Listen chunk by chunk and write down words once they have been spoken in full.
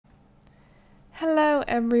Hello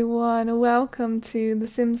everyone, welcome to The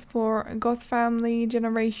Sims 4 Goth Family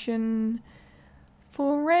Generation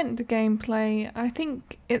Forrent gameplay. I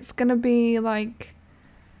think it's gonna be like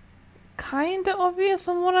kinda obvious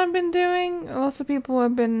on what I've been doing. Lots of people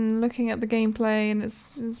have been looking at the gameplay and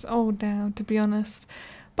it's old now, to be honest.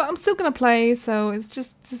 But I'm still gonna play, so it's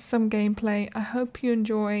just some gameplay. I hope you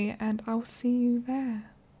enjoy and I'll see you there.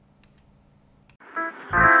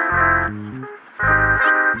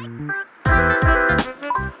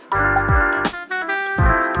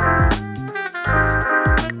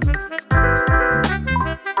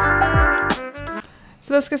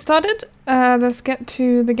 So let's get started. Let's get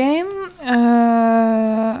to the game.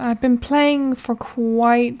 I've been playing for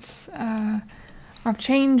quite... I've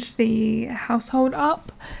changed the household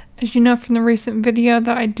up. As you know from the recent video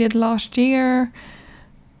that I did last year?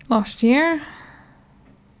 A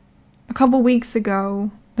couple weeks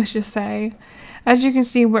ago, let's just say. As you can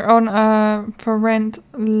see, we're on a for rent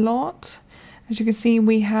lot. As you can see,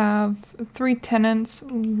 we have 3 tenants.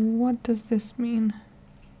 What does this mean?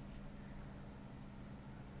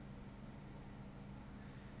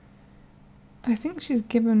 I think she's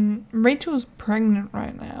given... Rachel's pregnant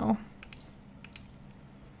right now.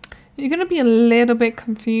 You're gonna be a little bit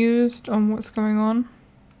confused on what's going on.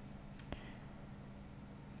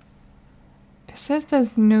 It says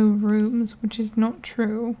there's no rooms, which is not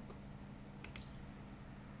true.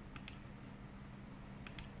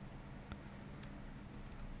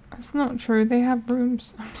 That's not true. They have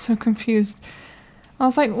rooms. I'm so confused. I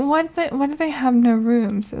was like, why do they have no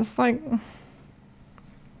rooms? It's like...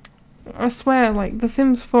 I swear, like, The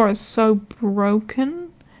Sims 4 is so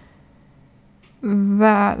broken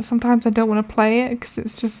that sometimes I don't want to play it because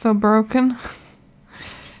it's just so broken.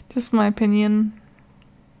 Just my opinion.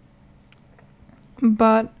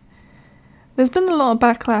 But there's been a lot of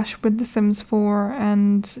backlash with The Sims 4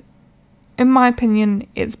 and in my opinion,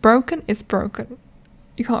 it's broken, it's broken.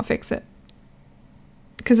 You can't fix it.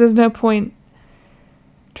 Because there's no point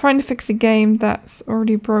trying to fix a game that's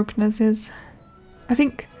already broken as is. I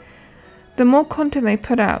think the more content they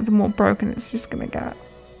put out, the more broken it's just gonna get.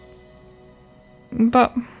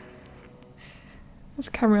 But let's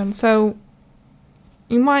carry on. So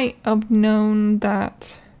you might have known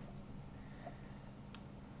that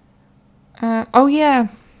oh yeah,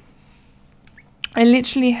 I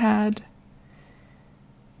literally had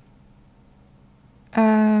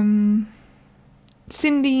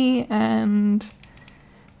Cindy and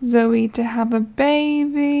Zoe to have a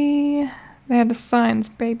baby. They had a science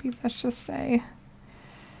baby, let's just say.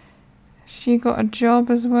 She got a job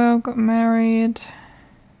as well, got married.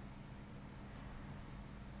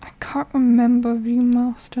 I can't remember view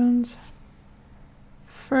milestones.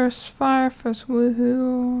 First fire, first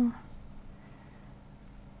woohoo.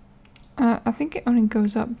 I think it only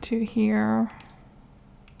goes up to here.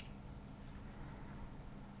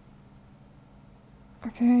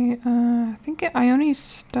 Okay, I think I only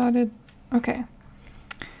started... Okay.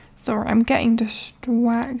 Sorry, I'm getting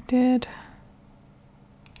distracted.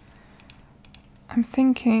 I'm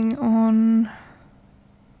thinking on...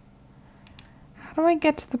 How do I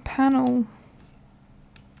get to the panel?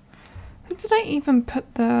 Who did I even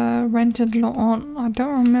put the rented lot on? I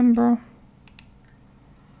don't remember.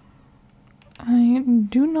 I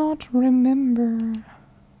do not remember.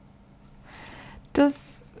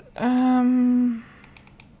 Does...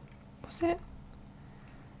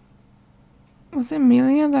 Was it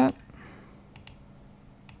Amelia that...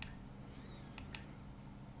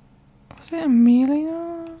 Was it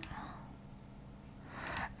Amelia?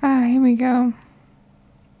 Ah, here we go.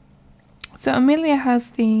 So Amelia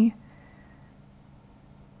has the...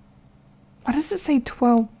 Why does it say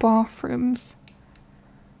 12 bathrooms?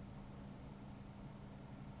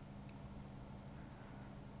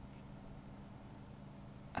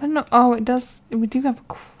 I don't know. Oh, it does. We do have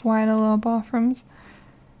quite a lot of bathrooms.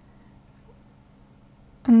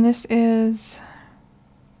 And this is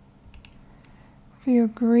for your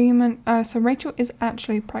agreement. So Rachel is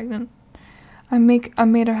actually pregnant. I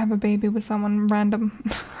made her have a baby with someone random.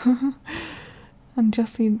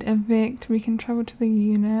 Unjustly evict. We can travel to the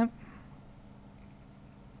unit.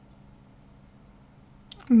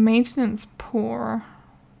 Maintenance poor.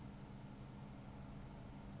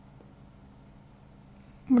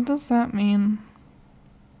 What does that mean?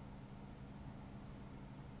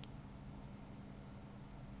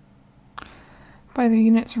 By the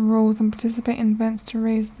unit's rules and participate in events to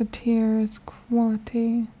raise the tier's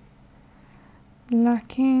quality.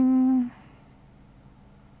 Lacking.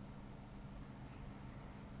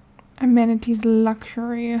 Amenities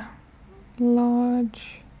luxury.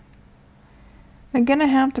 Large. They're gonna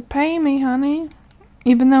have to pay me, honey.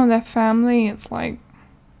 Even though they're family, it's like,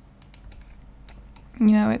 you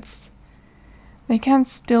know, they can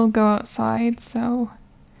still go outside, so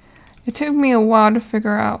it took me a while to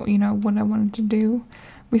figure out, you know, what I wanted to do.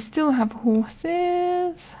 We still have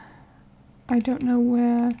horses. I don't know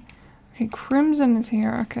where. Okay, Crimson is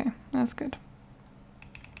here. Okay, that's good.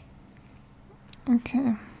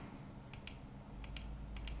 Okay.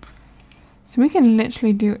 So we can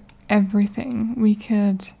literally do everything. We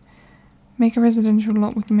could make a residential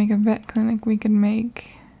lot, we can make a vet clinic, we can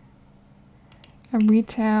make a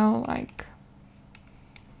retail, like,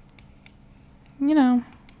 you know.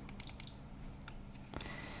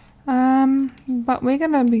 But we're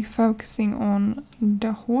gonna be focusing on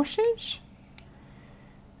the horses.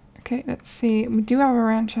 Okay, let's see. We do have a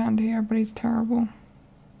ranch hand here, but he's terrible.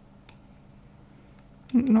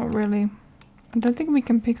 Not really. I don't think we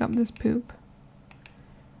can pick up this poop.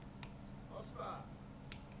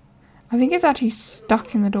 I think it's actually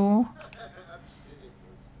stuck in the door.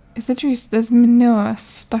 It's literally, there's manure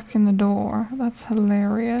stuck in the door. That's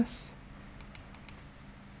hilarious.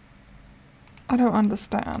 I don't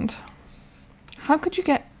understand. How could you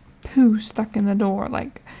get poo stuck in the door?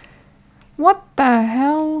 Like, what the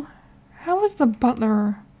hell? How is the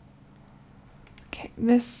butler? Okay,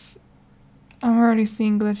 this... I'm already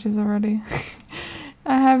seeing glitches already.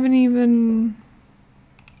 I haven't even...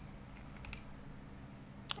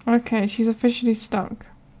 Okay, she's officially stuck.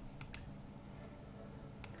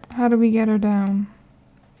 How do we get her down?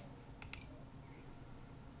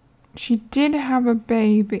 She did have a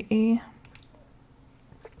baby.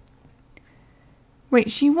 Wait,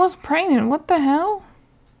 she was pregnant. What the hell?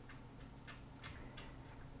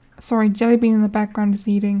 Sorry, Jellybean in the background is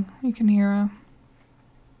eating. You can hear her.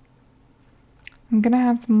 I'm gonna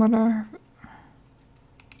have to mutter.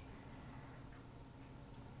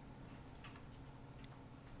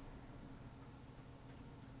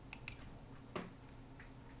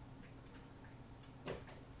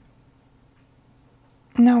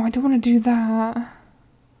 No, I don't want to do that.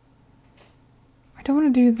 I don't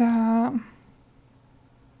want to do that.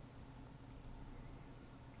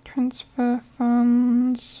 Transfer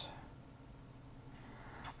funds.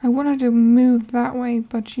 I wanted to move that way,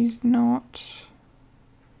 but she's not.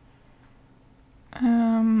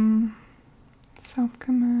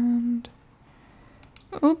 Self-command.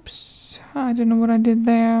 Oops. I don't know what I did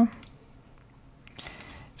there.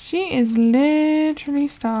 She is literally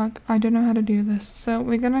stuck. I don't know how to do this. So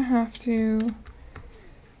we're gonna have to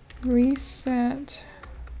reset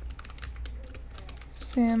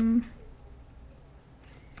sim.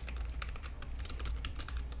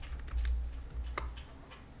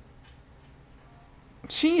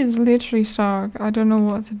 She is literally stuck. I don't know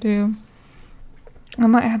what to do. I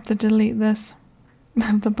might have to delete this.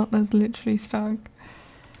 The butler's literally stuck.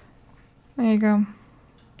 There you go.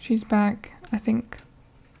 She's back, I think.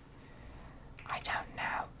 I don't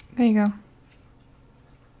know. There you go.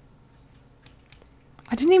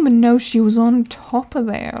 I didn't even know she was on top of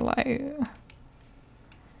there, like...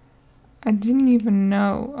 I didn't even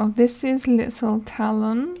know. Oh, this is Little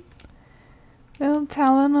Talon. Little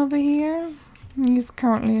Talon over here. He's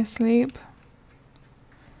currently asleep.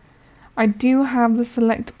 I do have the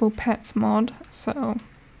selectable pets mod, so...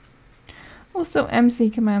 Also MC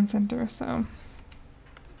Command Center, so...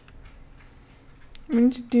 We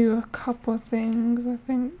need to do a couple of things, I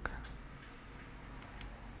think.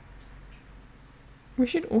 We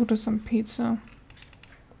should order some pizza.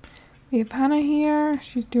 We have Hannah here.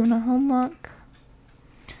 She's doing her homework.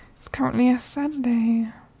 It's currently a Saturday.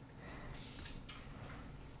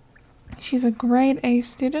 She's a grade A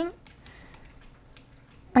student.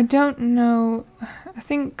 I don't know. I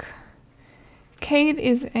think Cade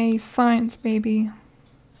is a science baby.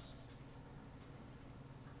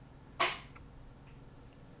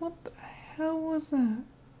 What the hell was that?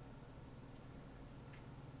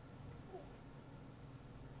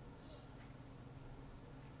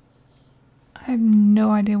 I have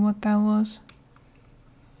no idea what that was.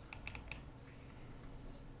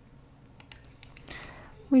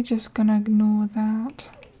 We're just gonna ignore that.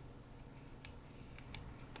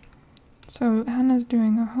 So Hannah's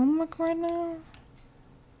doing her homework right now.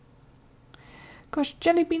 Gosh,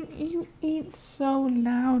 Jellybean, you eat so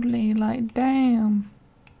loudly, like damn.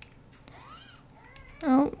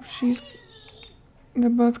 Oh, they're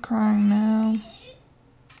both crying now.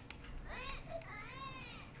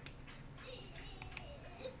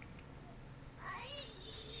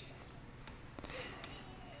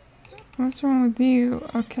 What's wrong with you?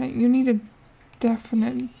 Okay, you need a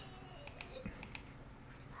definite...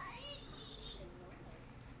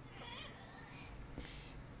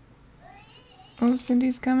 Oh,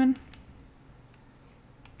 Cindy's coming.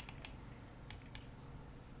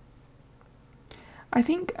 I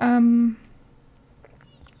think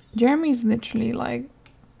Jeremy's literally like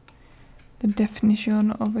the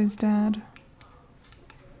definition of his dad.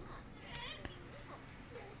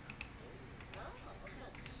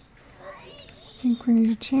 I think we need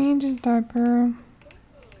to change his diaper.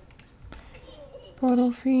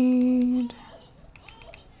 Bottle feed.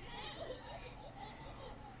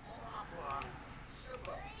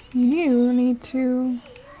 You need to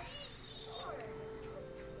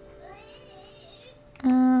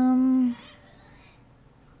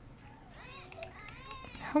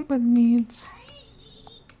help with needs.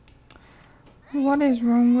 What is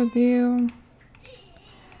wrong with you?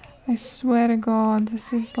 I swear to God,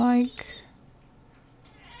 this is like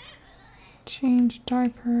change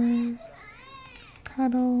diapers,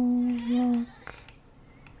 cuddle, rock.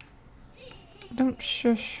 Don't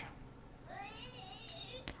shush.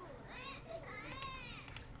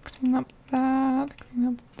 Clean up that, clean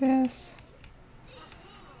up this.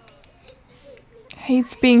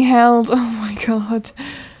 Hates being held. Oh my God.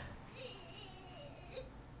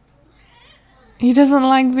 He doesn't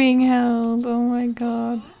like being held. Oh my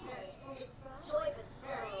God.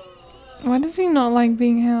 Why does he not like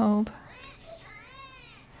being held?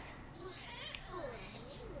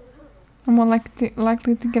 I'm more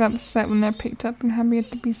likely to get upset when they're picked up and happy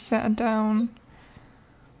to be set down.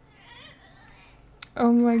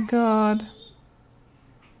 Oh my God.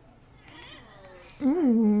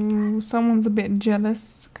 Ooh, someone's a bit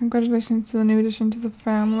jealous. Congratulations to the new addition to the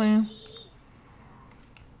family.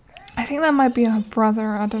 I think that might be her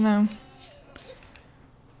brother, I don't know.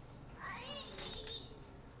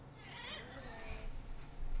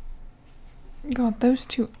 God, those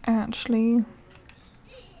two actually...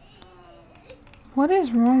 What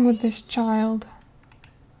is wrong with this child?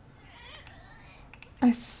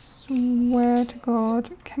 I swear to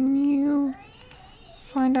God, can you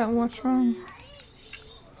find out what's wrong?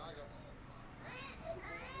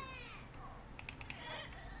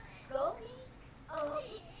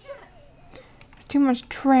 There's too much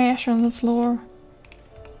trash on the floor.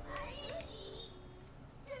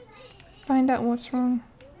 Find out what's wrong.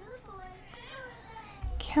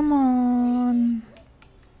 Come on.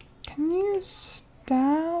 Can you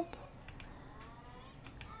stop?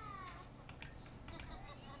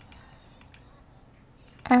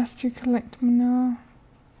 Asked to collect manure.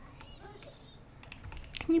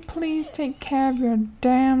 Can you please take care of your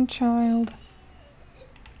damn child?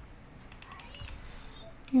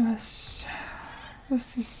 Yes.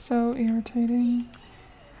 This is so irritating.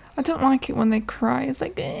 I don't like it when they cry. It's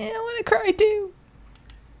like, I want to cry too.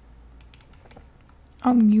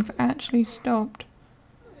 Oh, you've actually stopped.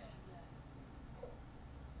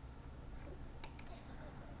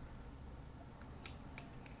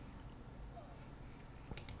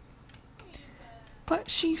 But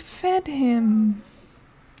she fed him.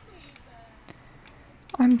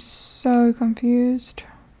 I'm so confused.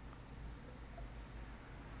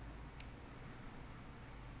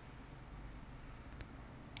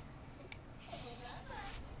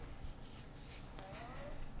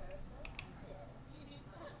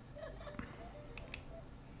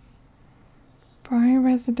 Buy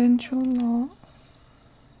residential lot.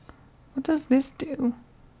 What does this do?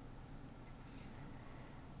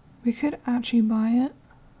 We could actually buy it.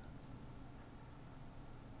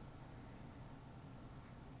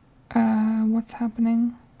 What's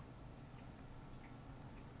happening?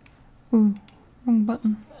 Ooh, wrong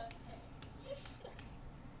button.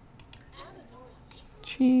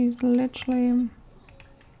 She's literally...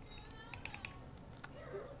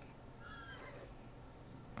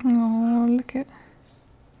 Oh, look at...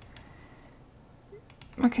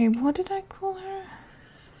 Okay, what did I call her?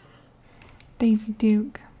 Daisy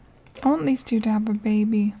Duke. I want these two to have a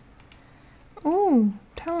baby. Ooh,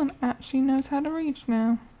 Talon actually knows how to reach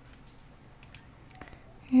now.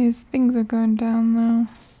 His things are going down though.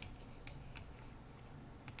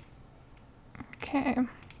 Okay.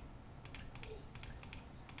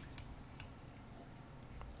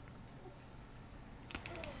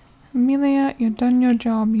 Amelia, you've done your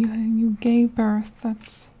job. You gave birth.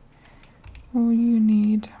 That's all you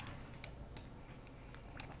need.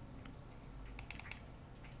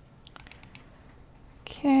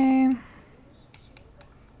 Okay.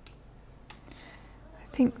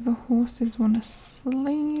 I think the horses want to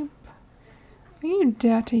sleep. Are you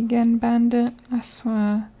dirty again, bandit? I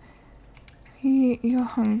swear. You're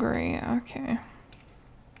hungry. Okay.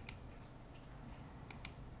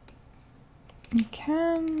 You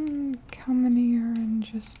can come in here and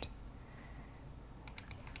just...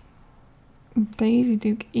 Daisy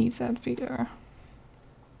Duke eats that feeder.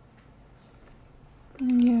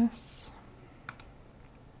 Yes.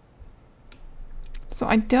 So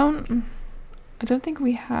I don't think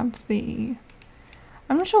we have the...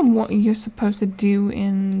 I'm not sure what you're supposed to do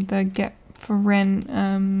in the Get for Rent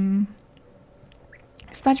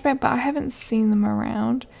dispatch bag, but I haven't seen them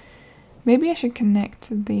around. Maybe I should connect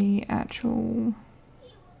to the actual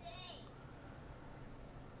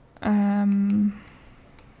oh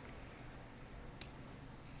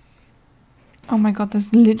my god,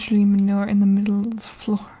 there's literally manure in the middle of the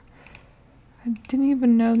floor. I didn't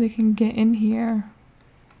even know they can get in here.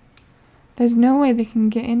 There's no way they can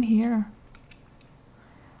get in here.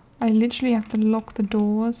 I literally have to lock the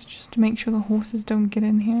doors just to make sure the horses don't get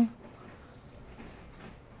in here.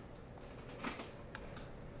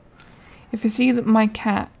 If you see that my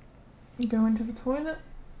cat go into the toilet,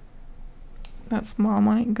 that's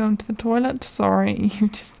Marmite going to the toilet. Sorry,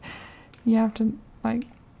 you have to like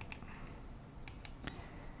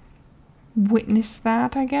witness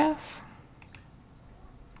that, I guess.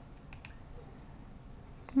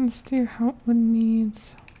 Let's do helpwood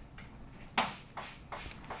needs.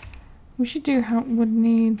 We should do helpwood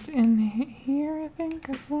needs in here, I think,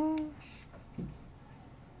 as well.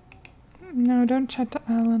 No, don't chat to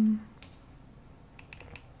Alan.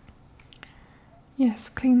 Yes,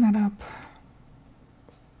 clean that up.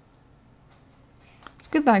 It's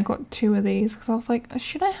good that I got 2 of these, because I was like,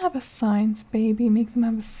 should I have a science baby? Make them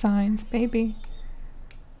have a science baby.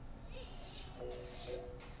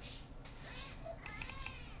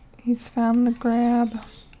 He's found the grab.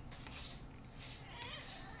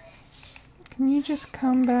 Can you just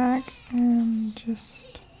come back and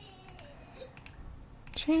just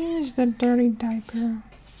change the dirty diaper?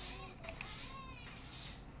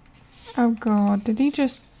 Oh god, did he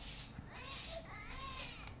just...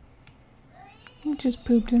 He just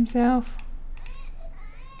pooped himself.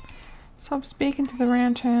 Stop speaking to the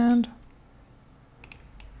ranch hand.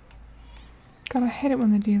 God, I hate it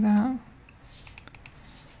when they do that.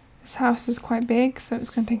 This house is quite big, so it's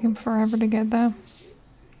going to take him forever to get there.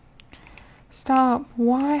 Stop.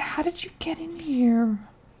 Why? How did you get in here?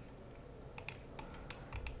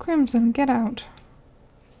 Crimson, get out.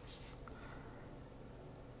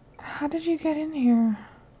 How did you get in here?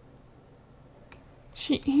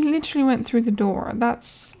 He literally went through the door.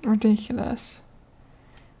 That's ridiculous.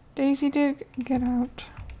 Daisy Duke, get out.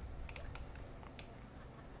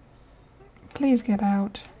 Please get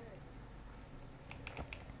out.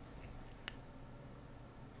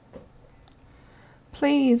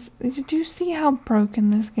 Please, do you see how broken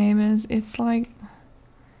this game is? It's like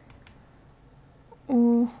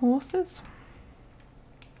all horses.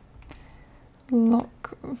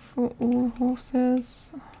 Lock for all horses.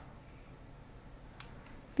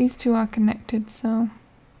 These 2 are connected, so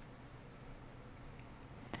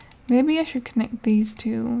maybe I should connect these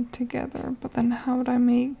 2 together, but then how would I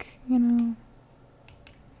make, you know?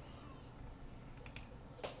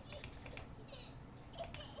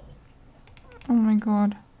 Oh my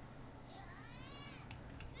god.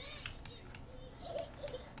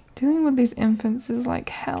 Dealing with these infants is like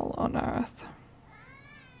hell on earth.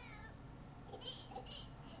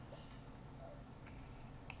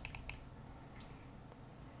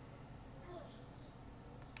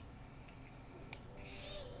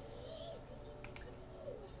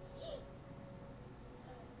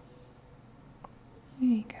 There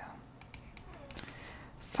you go.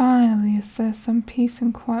 Finally, it says some peace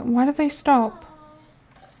and quiet. Why did they stop?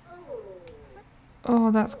 Oh,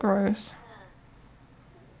 that's gross.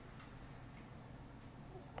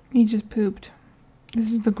 He just pooped.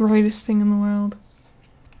 This is the greatest thing in the world.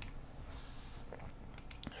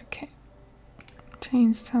 Okay.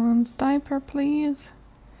 Change Talon's diaper, please.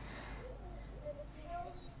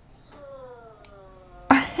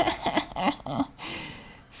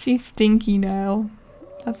 She's stinky now.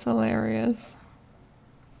 That's hilarious.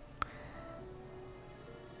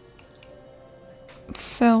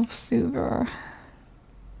 Self-soother.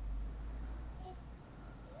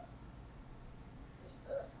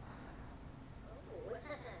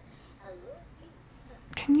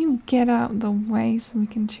 Can you get out of the way so we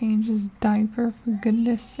can change his diaper, for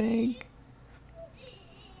goodness sake?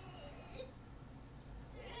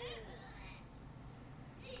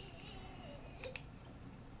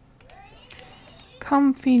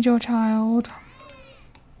 Come feed your child.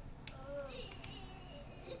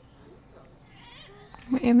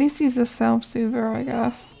 But at least he's a self-soother, I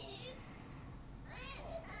guess.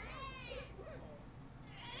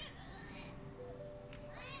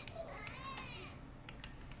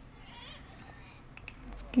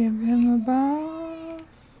 Give him a bath.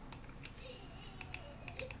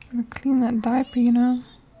 Gotta clean that diaper, you know.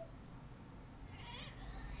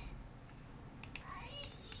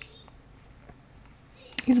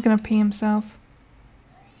 He's gonna pee himself.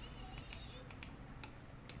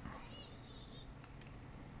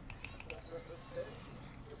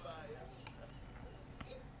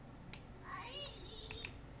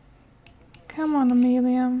 Come on,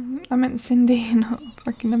 Amelia. I meant Cindy, not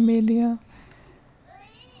freaking Amelia.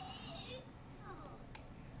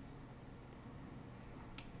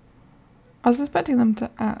 I was expecting them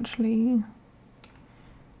to actually...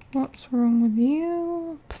 What's wrong with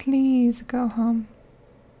you? Please go home.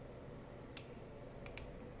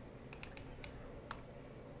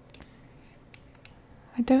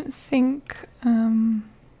 I don't think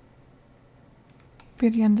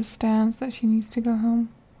Biddy understands that she needs to go home.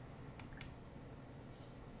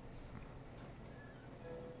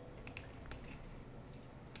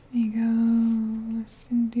 There you go.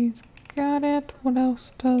 Cindy's got it. What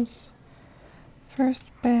else does? First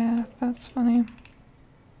bath. That's funny.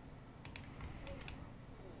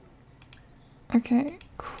 Okay,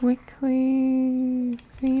 quickly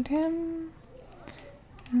feed him.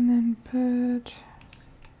 And then put...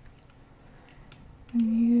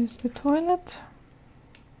 and use the toilet.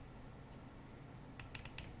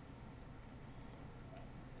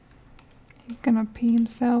 He's gonna pee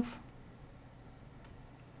himself.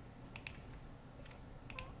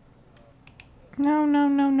 No, no,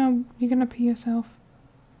 no, no. You're gonna pee yourself.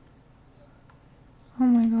 Oh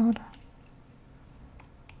my god.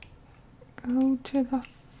 Go to the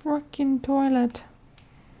frickin' toilet.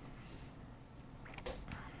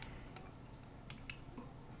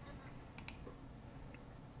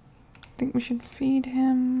 I think we should feed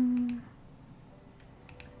him.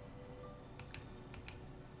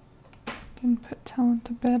 Then put Talon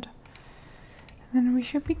to bed. And then we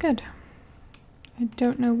should be good. I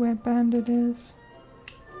don't know where Bandit is.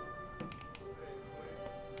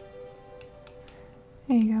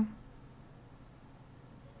 There you go.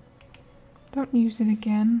 Don't use it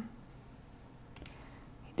again.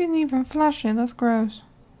 He didn't even flush it, that's gross.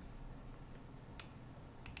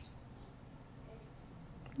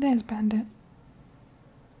 There's Bandit.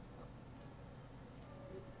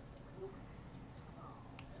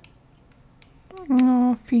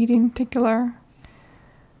 Oh, feeding tickler.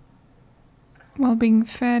 While being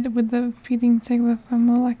fed with the feeding tickler, I'm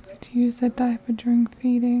more likely to use the diaper during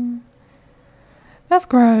feeding. That's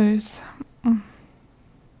gross. You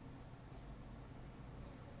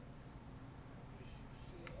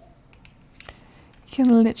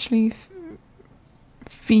can literally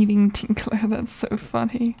feeding tinkler, that's so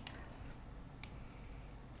funny.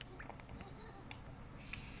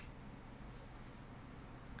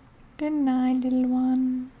 Good night, little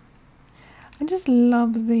one. I just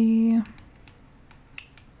love the...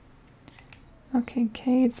 Okay,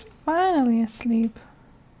 Kate's finally asleep.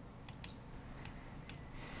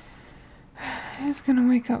 Who's gonna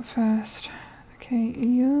wake up first? Okay,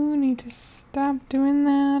 you need to stop doing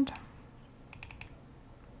that.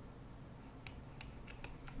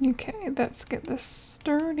 Okay, let's get this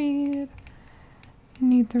started.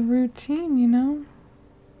 Need the routine, you know?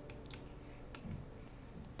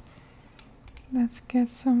 Let's get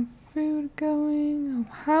some food going.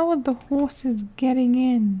 Oh, how are the horses getting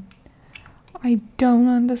in? I don't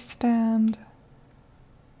understand.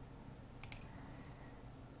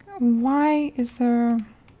 Why is there a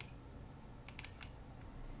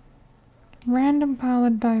random pile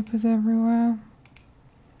of diapers everywhere?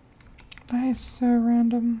 That is so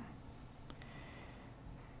random.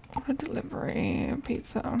 Order delivery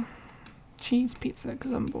pizza. Cheese pizza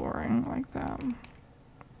because I'm boring like that.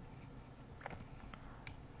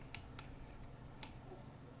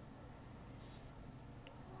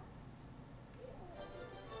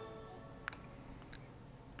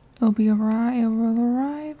 It will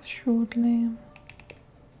arrive shortly.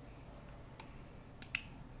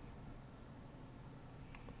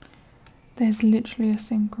 There's literally a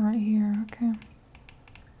sink right here, okay.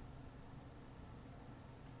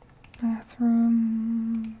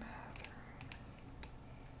 Bathroom.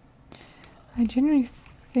 I generally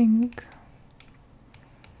think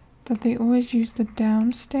that they always use the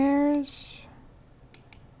downstairs.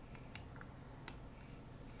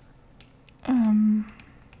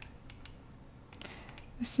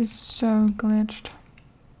 This is so glitched.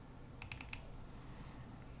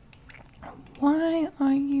 Why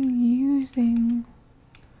are you using...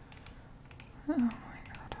 Oh my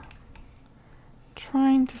god.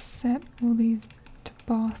 Trying to set all these to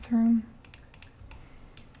bathroom.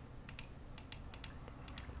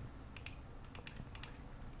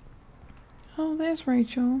 Oh, there's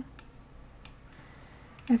Rachel.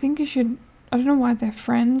 I think you should... I don't know why they're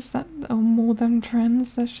friends, or more than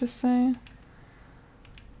friends, let's just say.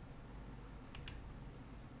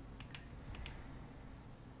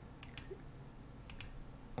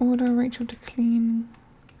 Order Rachel to clean.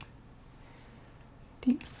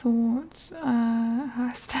 Deep thoughts.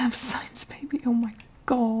 Has to have science, baby. Oh my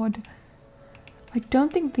god. I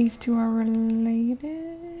don't think these two are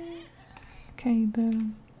related. Okay, the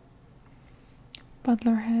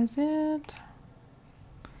butler has it.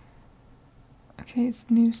 Okay,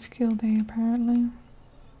 it's new skill day apparently.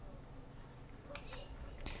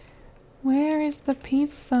 Where is the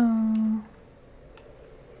pizza?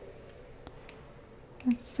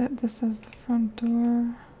 Let's set this as the front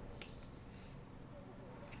door.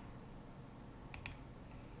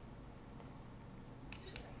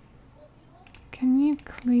 Can you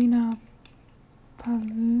clean up,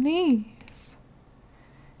 please?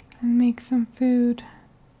 And make some food.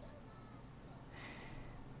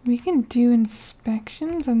 We can do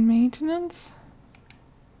inspections and maintenance.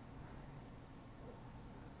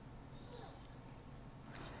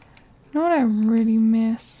 You know what I really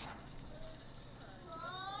miss?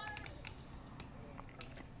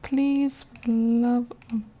 Please, for the love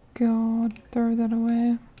of God, throw that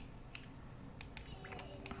away.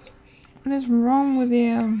 What is wrong with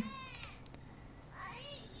you?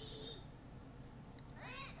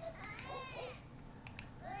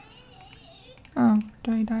 Oh,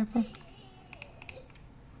 dirty diaper.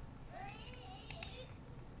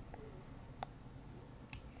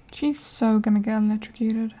 She's so gonna get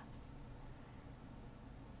electrocuted.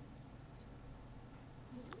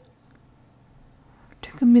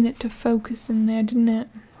 Took a minute to focus in there, didn't it?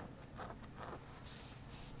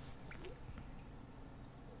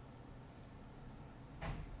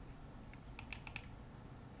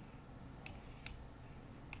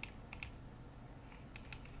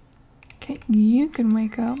 Okay, you can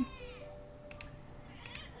wake up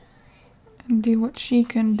and do what she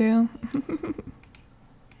can do.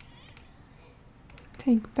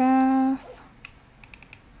 Take bath.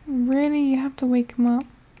 Really, you have to wake him up.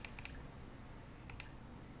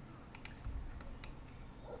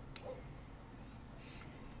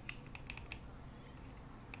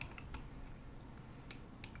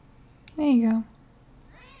 There you go.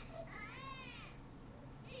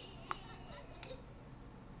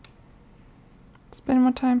 Spend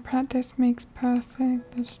more time practice makes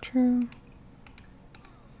perfect, that's true.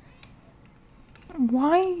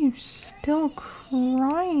 Why are you still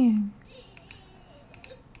crying?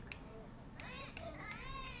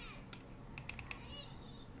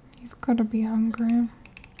 He's gotta be hungry.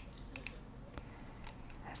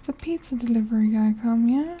 Has the pizza delivery guy come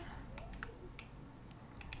yet?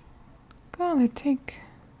 God, they take...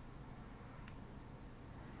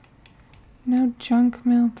 No junk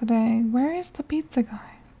mail today. Where is the pizza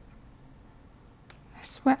guy? I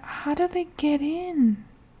swear, how do they get in?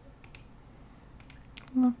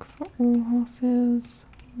 Look for all horses.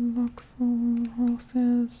 Look for all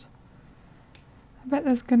horses. I bet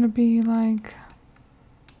there's gonna be like...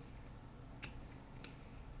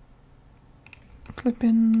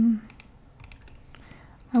 flippin'...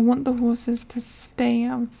 I want the horses to stay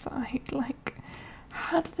outside. Like,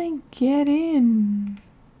 how do they get in?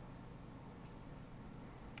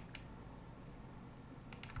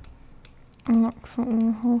 Look for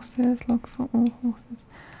all horses, look for all horses.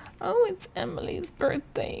 Oh, it's Emily's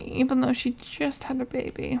birthday, even though she just had a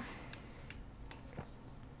baby.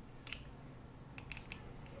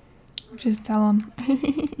 Just Talon.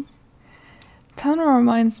 Talon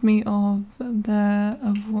reminds me of the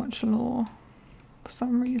Overwatch lore for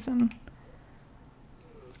some reason.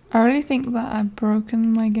 I really think that I've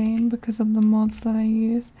broken my game because of the mods that I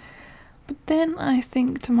use. But then I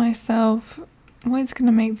think to myself, what's going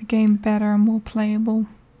to make the game better and more playable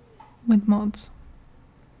with mods?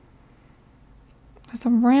 There's a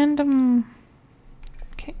random...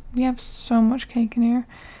 Okay, we have so much cake in here,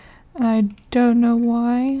 and I don't know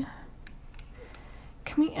why.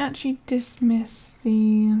 Can we actually dismiss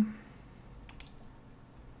the...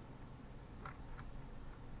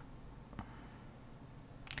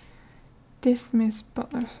 Dismiss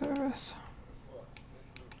butler service?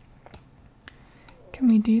 Can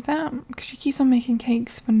we do that? Because she keeps on making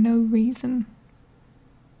cakes for no reason.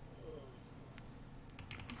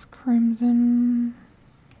 It's Crimson.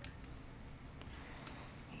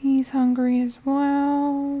 He's hungry as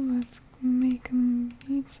well. Let's make him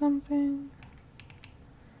eat something.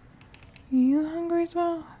 Are you hungry as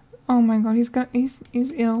well? Oh my god, he's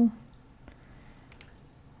ill.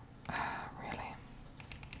 Really?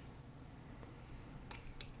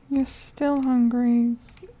 You're still hungry.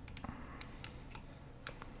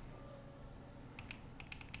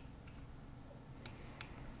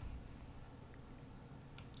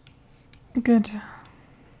 Good.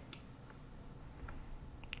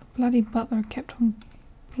 Bloody butler kept on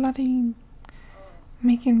bloody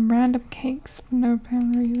making random cakes for no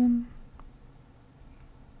apparent reason.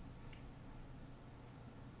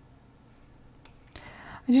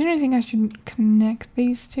 I generally think I should connect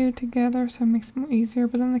these two together so it makes it more easier,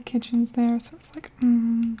 but then the kitchen's there, so it's like,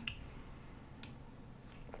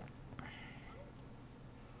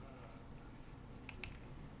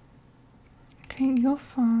 Okay, you're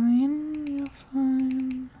fine, you're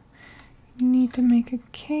fine. You need to make a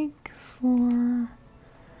cake for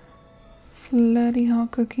floody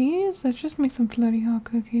hot cookies. Let's just make some floody hot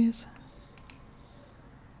cookies.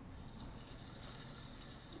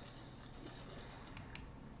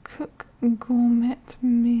 Cook gourmet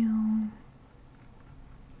meal.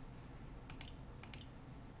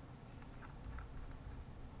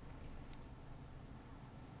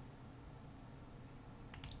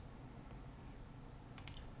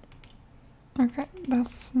 Okay,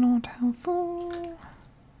 that's not helpful.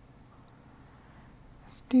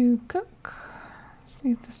 Let's do cook.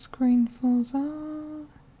 See if the screen falls off.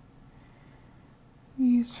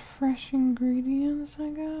 Use fresh ingredients, I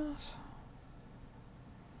guess.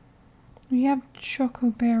 We have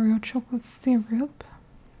chocolate berry or chocolate syrup.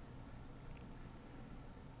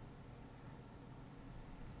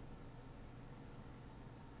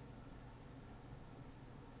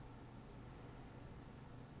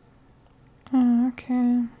 Oh,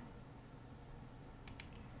 okay.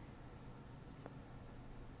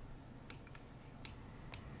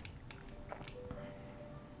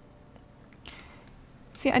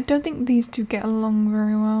 See, I don't think these two get along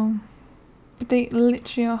very well. But they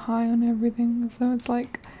literally are high on everything, so it's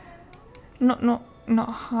like not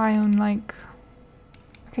high on like,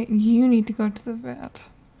 okay, you need to go to the vet.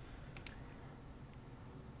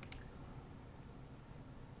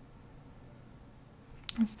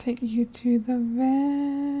 Let's take you to the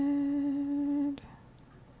vet.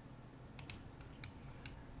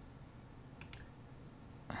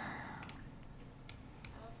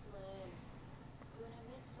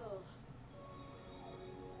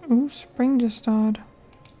 Ooh, spring just started.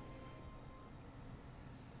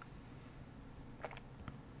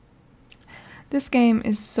 This game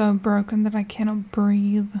is so broken that I cannot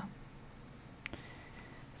breathe.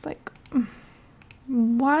 It's like,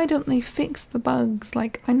 why don't they fix the bugs?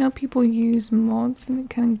 Like, I know people use mods and it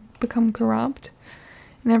can become corrupt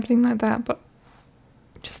and everything like that, but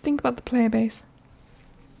just think about the player base.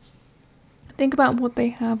 Think about what they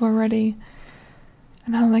have already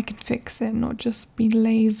and how they can fix it, not just be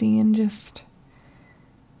lazy and just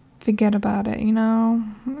forget about it, you know?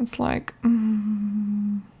 It's like,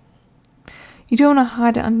 you don't want to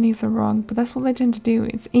hide it underneath the rug, but that's what they tend to do.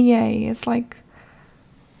 It's EA, it's like,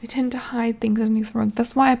 they tend to hide things underneath the rug.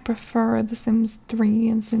 That's why I prefer The Sims 3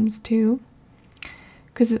 and Sims 2.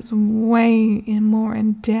 Because it's way more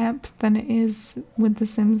in depth than it is with The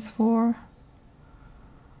Sims 4.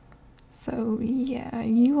 So yeah,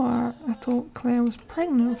 you are... I thought Claire was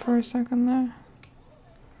pregnant for a second there.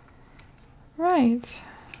 Right.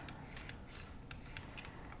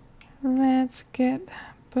 Let's get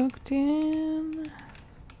booked in.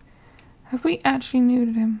 Have we actually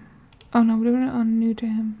neutered him? Oh no, we don't unneuter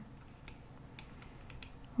him.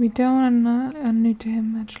 We don't unneuter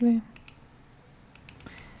him actually.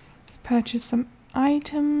 Let's purchase some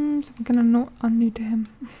items. We're gonna not unneuter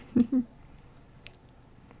him.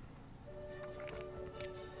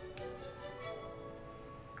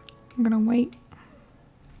 I'm gonna wait.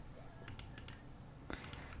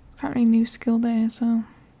 Apparently new skill there, so.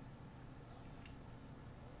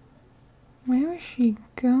 Where is she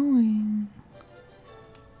going?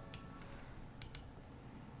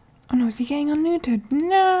 Oh no, is he getting unneutered?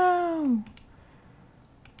 No!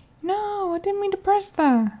 No, I didn't mean to press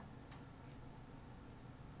that.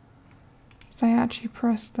 Did I actually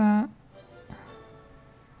press that?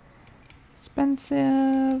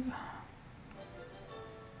 Expensive.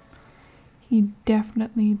 He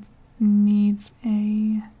definitely needs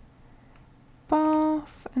a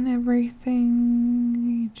bath and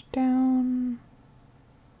everything. Age down.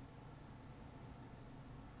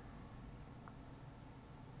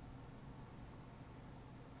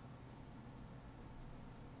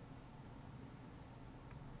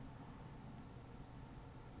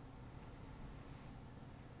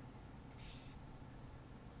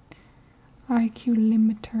 IQ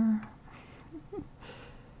limiter.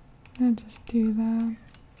 I'll just do that.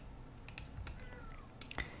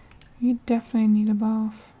 You definitely need a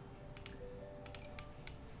bath.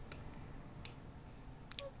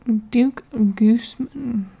 Duke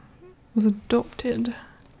Gooseman was adopted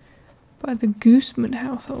by the Gooseman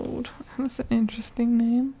household. That's an interesting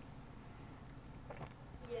name.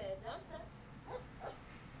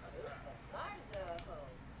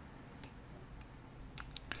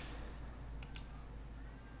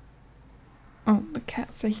 Oh, the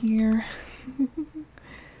cats are here.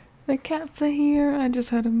 The cats are here. I just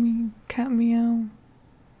heard a cat meow.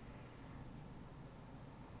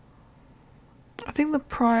 I think the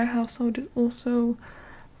prior household is also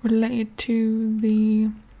related to the...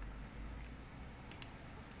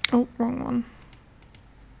 Oh, wrong one.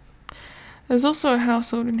 There's also a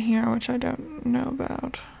household in here which I don't know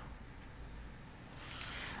about.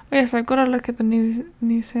 Oh yes, I've got to look at the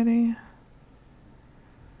new city.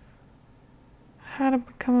 How to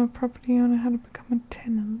become a property owner, how to become a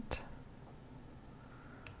tenant.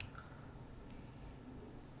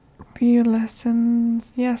 View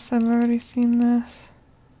lessons. Yes, I've already seen this.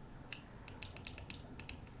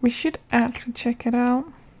 We should actually check it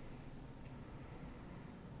out.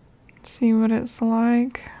 See what it's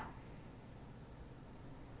like.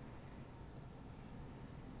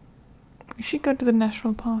 We should go to the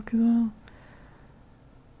national park as well.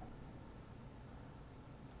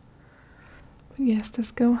 But yes, let's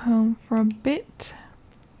go home for a bit.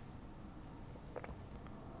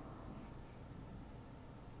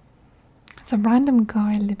 It's a random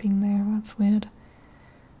guy living there, that's weird.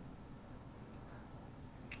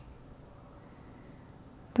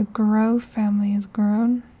 The Grow family has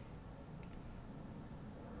grown.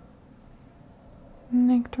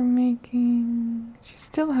 Nectar making. She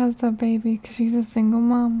still has that baby because she's a single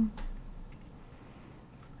mom.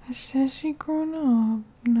 Has she grown up?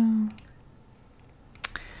 No.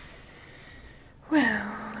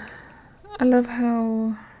 Well, I love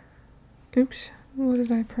how... Oops, what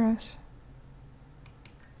did I press?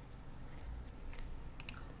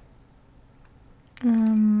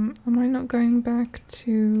 Am I not going back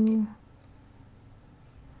to...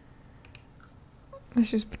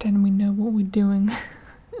 Let's just pretend we know what we're doing.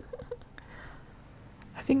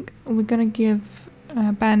 I think we're gonna give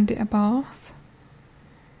Bandit a bath.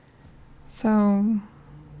 So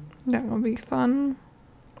that will be fun.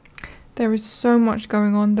 There is so much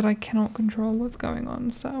going on that I cannot control what's going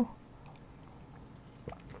on, so...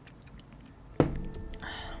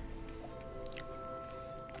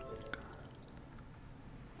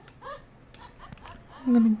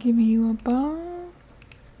 I'm gonna give you a bath.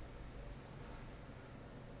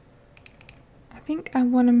 I think I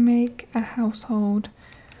want to make a household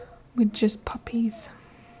with just puppies.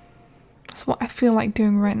 That's what I feel like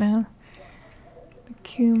doing right now. The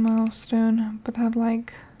Q milestone, but have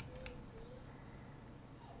like...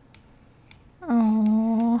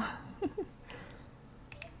 Oh.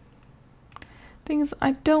 Thing is,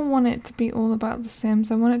 I don't want it to be all about The Sims.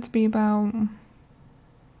 I want it to be about...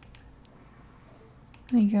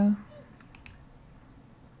 There you go.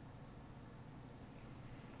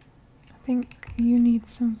 I think you need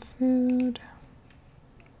some food.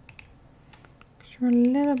 'Cause you're a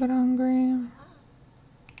little bit hungry.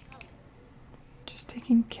 Just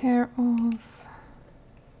taking care of...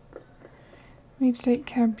 We need to take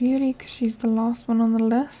care of Beauty because she's the last one on the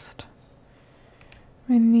list.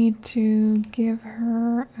 We need to give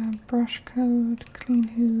her a brush coat, clean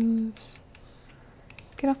hooves.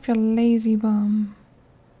 Get off your lazy bum.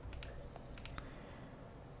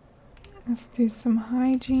 Let's do some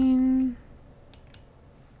hygiene.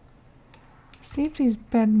 See if these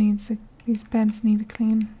beds need a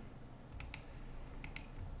clean.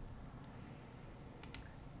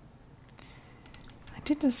 I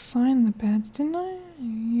did assign the beds, didn't I?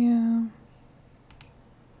 Yeah.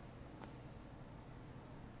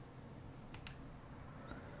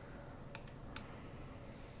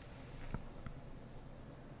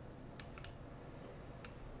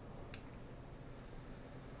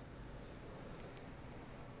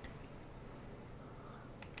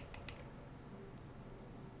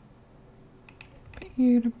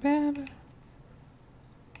 You to bed.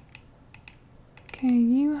 Okay,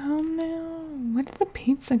 you home now? Where did the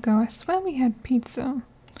pizza go? I swear we had pizza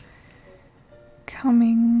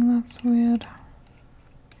coming. That's weird.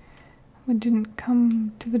 We didn't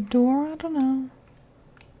come to the door? I don't know.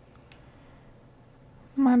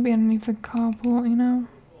 Might be underneath the carport, you know?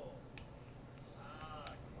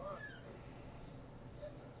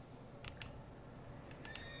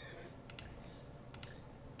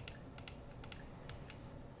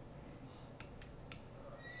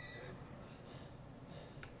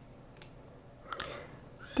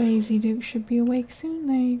 Daisy Duke should be awake soon.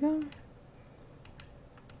 There you go.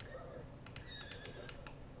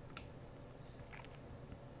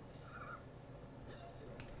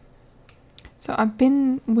 So I've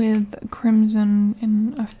been with Crimson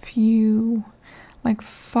in a few, like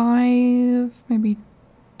 5, maybe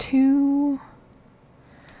 2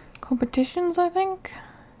 competitions, I think.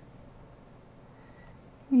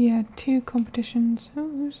 Yeah, 2 competitions. Oh,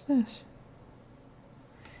 who's this?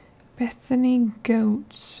 Bethany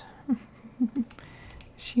Goats.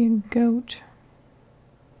 she a goat?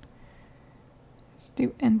 Let's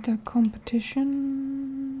do enter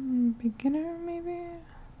competition. Beginner, maybe?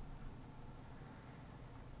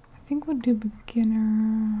 I think we'll do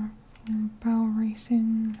beginner for bow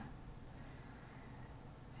racing.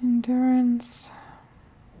 Endurance.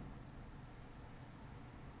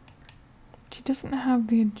 She doesn't have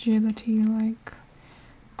the agility like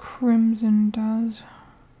Crimson does.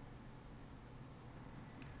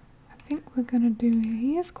 I think we're gonna do,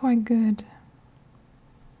 he is quite good.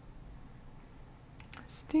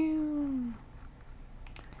 Let's do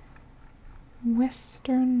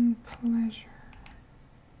Western pleasure.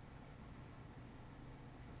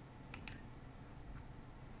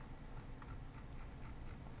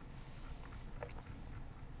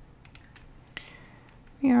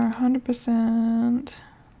 We are 100%.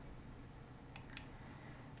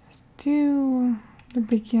 Let's do the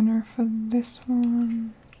beginner for this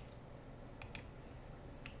one.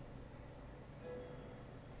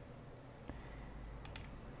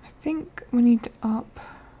 I think we need to up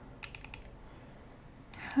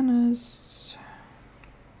Hannah's.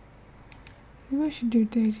 Maybe we should do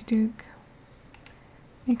Daisy Duke.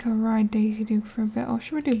 Make her ride Daisy Duke for a bit. Or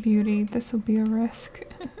should we do Beauty? This will be a risk.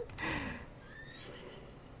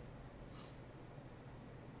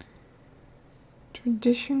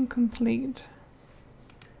 Tradition complete.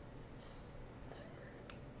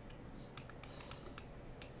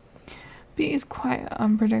 B is quite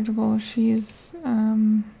unpredictable. She's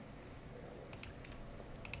go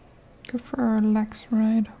for a Lex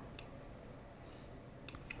ride. I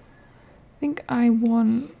think I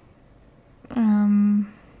want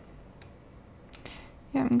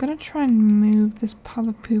yeah, I'm gonna try and move this pile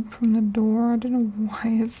of poop from the door. I don't know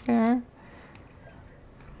why it's there.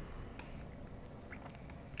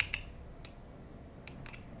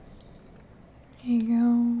 There you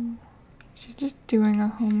go. She's just doing her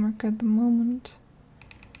homework at the moment.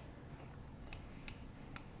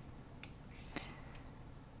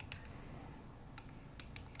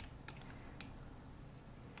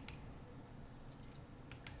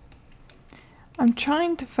 I'm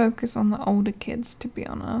trying to focus on the older kids, to be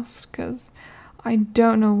honest, because I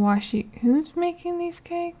don't know why who's making these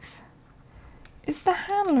cakes? Is the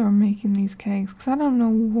handler making these cakes? Because I don't know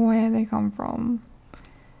where they come from.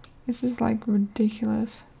 This is like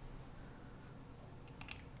ridiculous.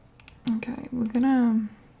 Okay, we're gonna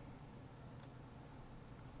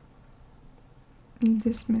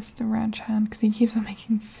dismiss the ranch hand because he keeps on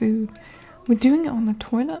making food. We're doing it on the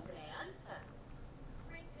toilet?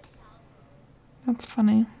 That's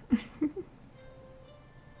funny.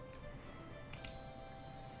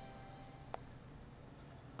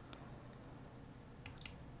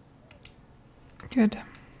 Good.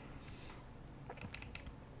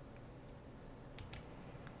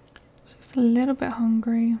 She's a little bit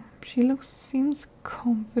hungry. She seems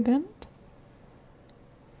confident.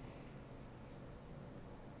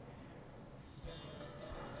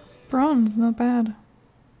 Bronze, not bad.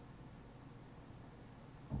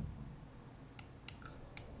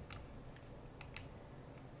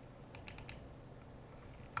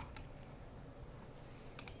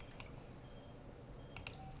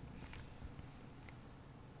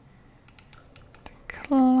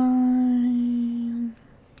 Decline.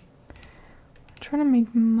 I'm trying to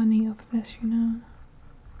make money off this, you know.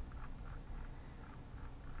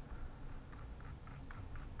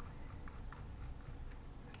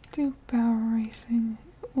 Do barrel racing.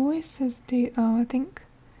 It always says oh, I think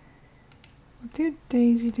we'll do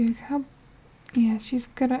Daisy Duke. Yeah, she's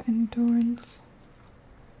good at endurance.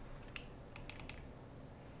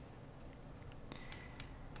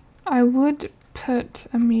 I would put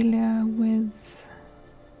Amelia with,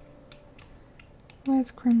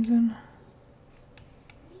 where's Crimson?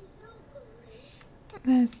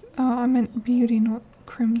 There's, oh, I meant Beauty, not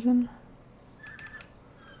Crimson.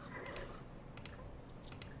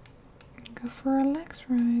 Go for a Lex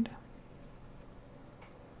ride.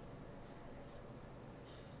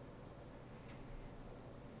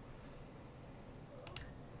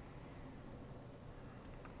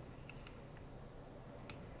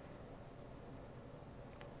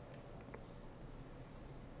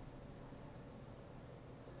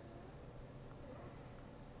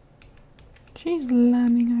 She's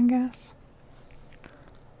landing, I guess.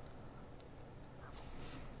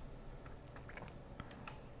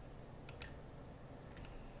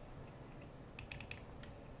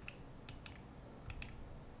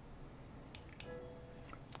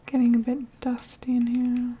 Getting a bit dusty in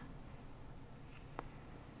here.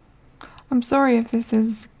 I'm sorry if this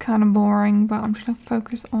is kind of boring, but I'm trying to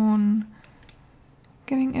focus on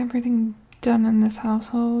getting everything done in this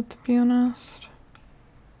household, to be honest.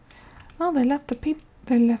 Oh, they left the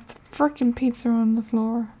frickin' pizza on the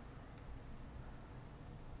floor.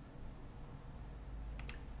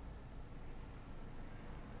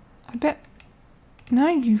 I bet. No,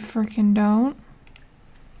 you frickin' don't.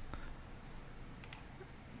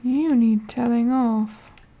 You need telling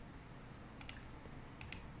off.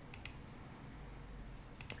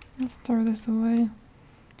 Let's throw this away.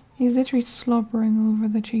 He's literally slobbering over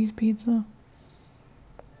the cheese pizza.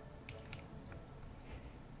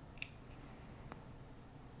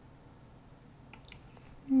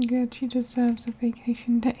 Good, she deserves a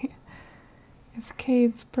vacation day. It's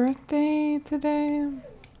Cade's birthday today.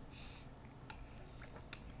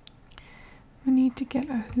 We need to get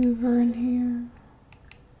a Hoover in here.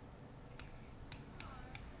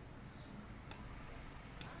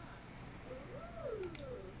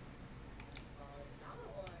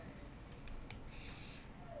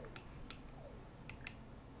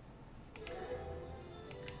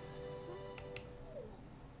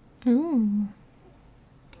 Ooh.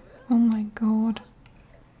 Oh my god.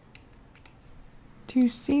 Do you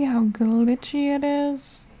see how glitchy it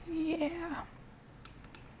is? Yeah.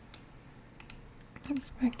 Let's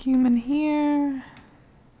vacuum in here.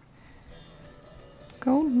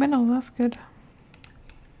 Gold medal, that's good.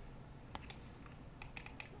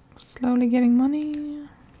 Slowly getting money.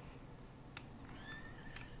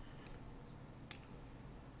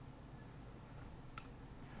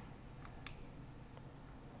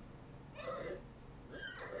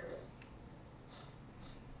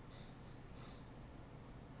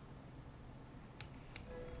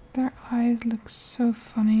 Their eyes look so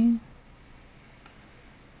funny.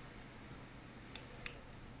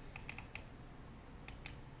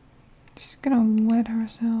 She's gonna wet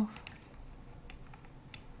herself.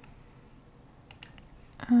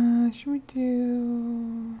 Should we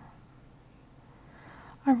do...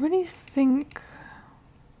 I really think...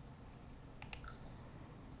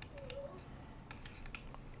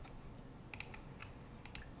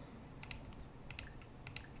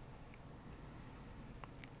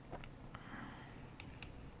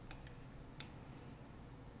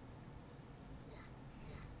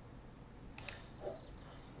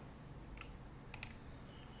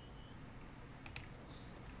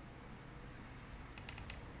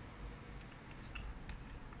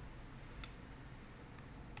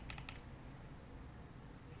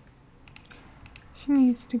 She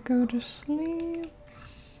needs to go to sleep.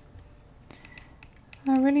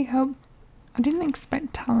 I really hope... I didn't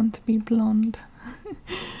expect Talon to be blonde.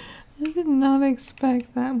 I did not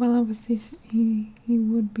expect that. Well, obviously he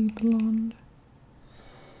would be blonde.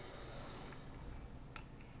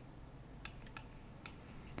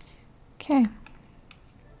 Okay.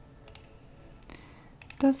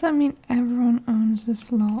 Does that mean everyone owns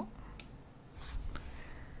this lot?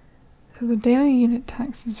 So the daily unit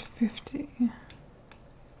tax is 50.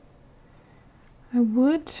 I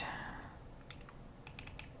would...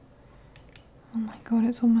 Oh my god,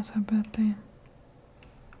 it's almost her birthday.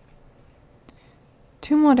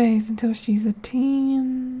 2 more days until she's a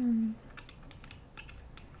teen.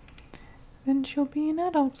 Then she'll be an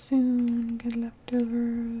adult soon. Get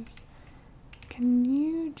leftovers. Can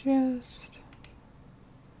you just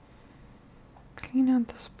clean out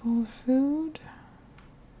the spoiled food?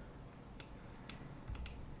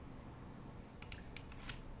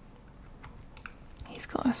 He's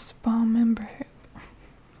got a spa membership.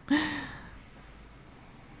 He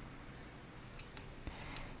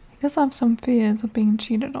does have some fears of being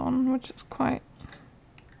cheated on, which is quite...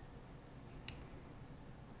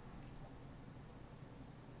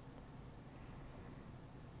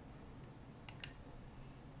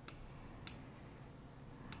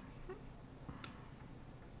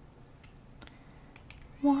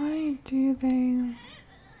 Why do they...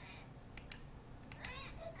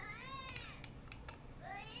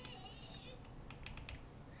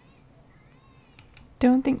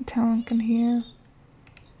 Don't think Talon can hear.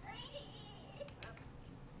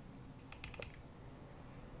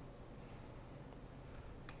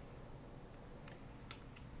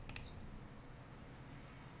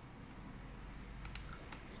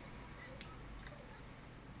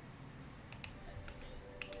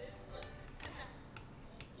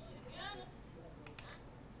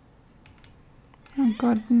 Oh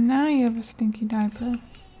god, now you have a stinky diaper.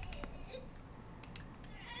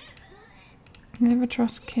 Never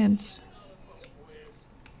trust kids.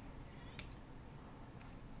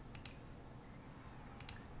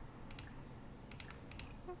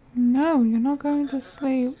 No, you're not going to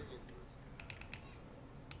sleep.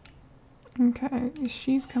 Okay,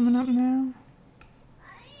 she's coming up now.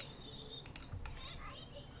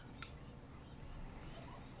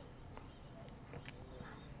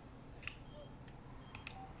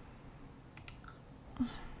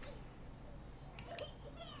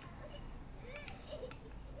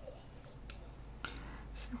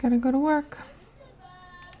 Gotta go to work.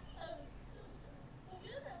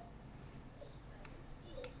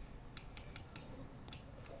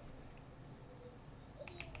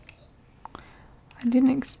 I didn't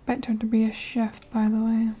expect her to be a chef, by the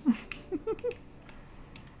way.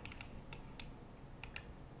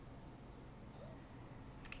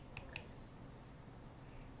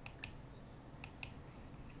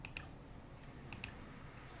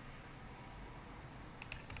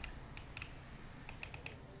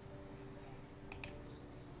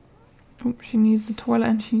 Oh, she needs the toilet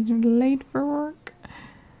and she's late for work.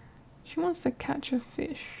 She wants to catch a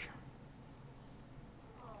fish.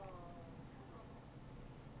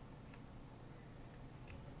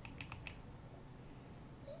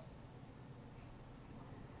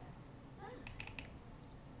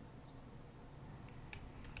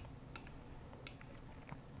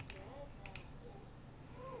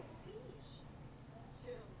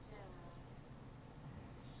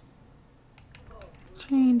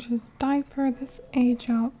 Change his diaper. This age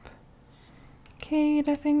up. Kate,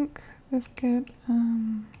 I think. Let's get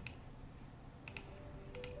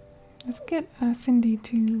Cindy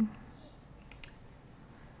to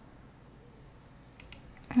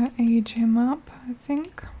age him up, I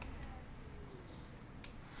think.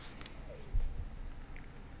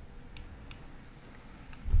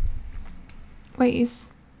 Wait,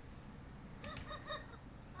 is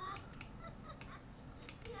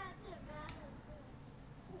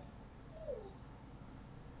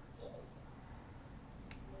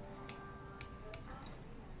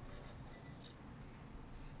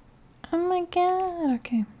oh my god,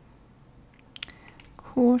 okay.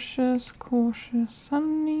 Cautious,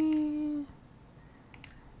 sunny.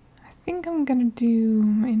 I think I'm gonna do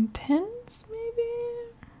intense, maybe?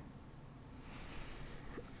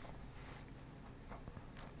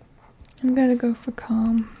 I'm gonna go for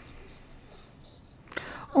calm.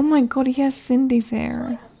 Oh my god, yes, Cindy's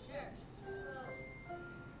there.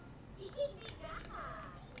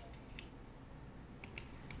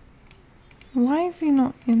 Why is he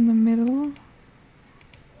not in the middle?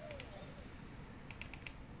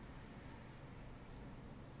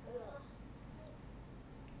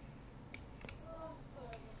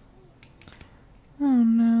 Oh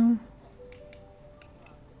no.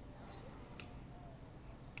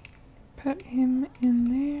 Put him in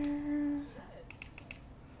there.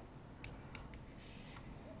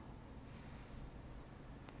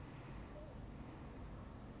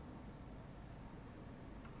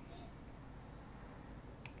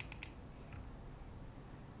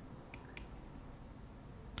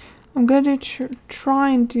 I'm going to try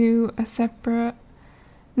and do a separate,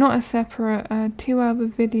 not a separate, 2-hour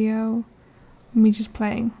video of me just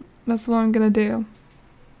playing. That's what I'm going to do.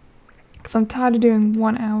 Because I'm tired of doing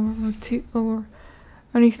 1 hour or 2 or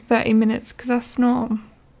only 30 minutes because that's not,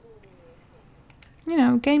 you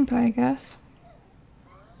know, gameplay, I guess.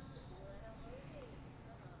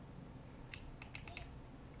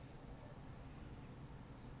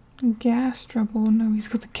 Gas trouble. No, he's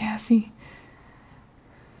got the gassy.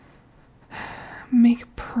 Make a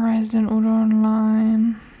present, order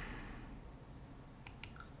online.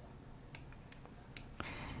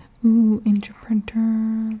 Ooh, ink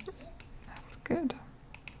printer. That's good.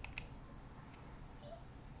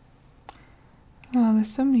 Oh,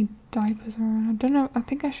 there's so many diapers around. I don't know. I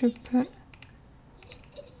think I should put.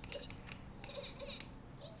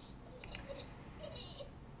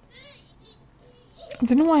 I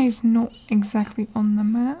don't know why he's not exactly on the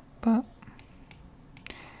map, but.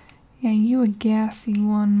 Yeah, you a gassy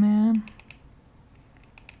one, man.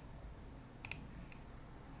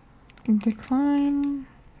 Decline.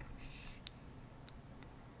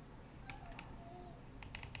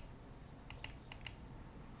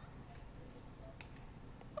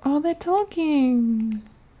 Oh, they're talking.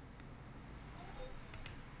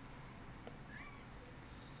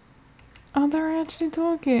 Oh, they're actually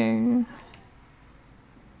talking.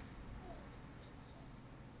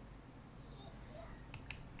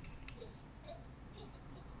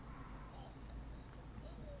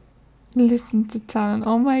 Listen to talent.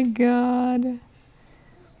 Oh my god.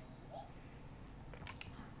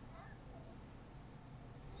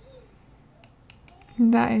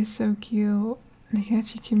 That is so cute. They can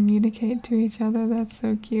actually communicate to each other. That's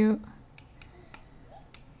so cute.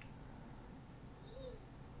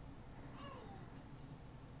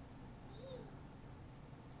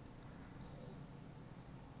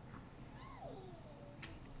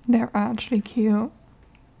 They're actually cute.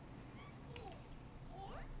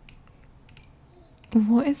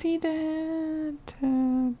 What is he there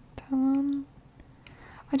to tell him?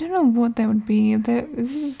 I don't know what that would be.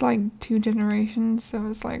 This is like 2 generations, so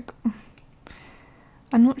it's like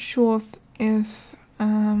I'm not sure if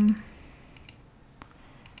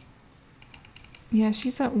yeah,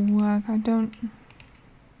 she's at work. I don't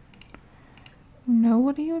know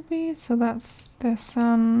what he would be, so that's their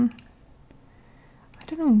son. I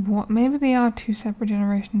don't know what, maybe they are two separate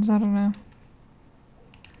generations, I don't know.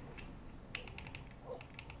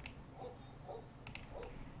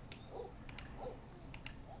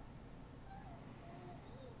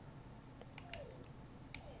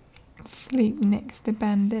 Sleep next to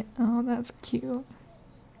Bandit. Oh, that's cute.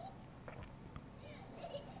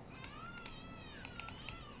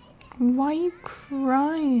 Why are you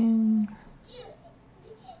crying?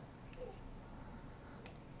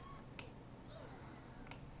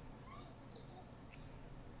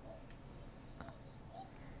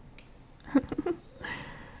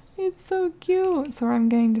 It's so cute. Sorry, I'm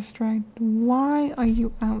getting distracted. Why are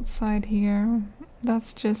you outside here?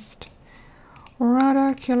 That's just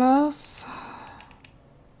ridiculous.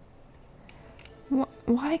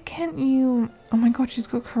 Why can't you? Oh my god, she's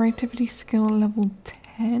got creativity skill level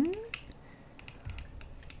 10?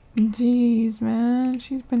 Jeez, man,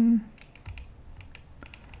 she's been...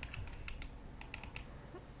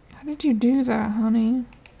 How did you do that, honey?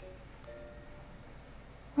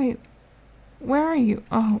 Wait, where are you?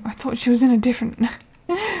 Oh, I thought she was in a different...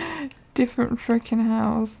 different freaking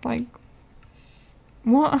house. Like,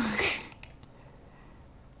 what?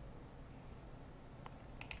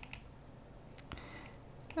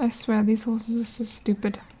 I swear, these horses are so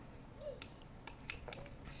stupid.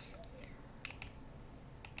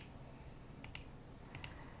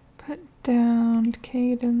 Put down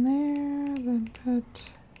Cade in there, then put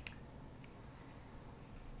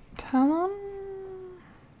Talon.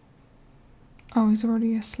 Oh, he's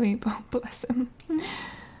already asleep. Oh, bless him.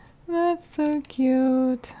 That's so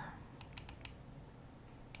cute.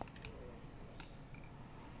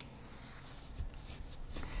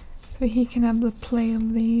 So he can have the play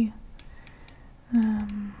of the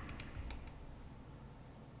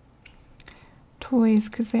toys,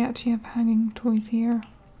 because they actually have hanging toys here.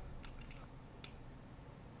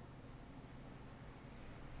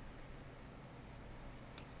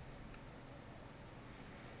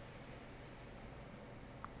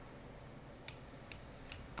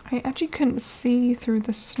 I actually couldn't see through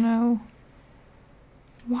the snow.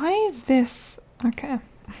 Why is this? Okay.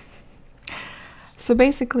 So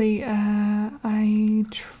basically, I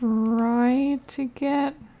tried to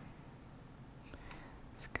get...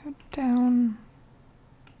 Let's go down.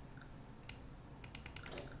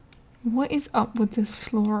 What is up with this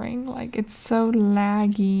flooring? Like, it's so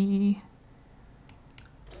laggy.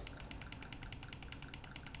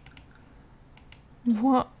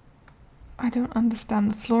 What? I don't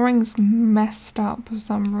understand. The flooring's messed up for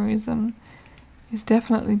some reason. It's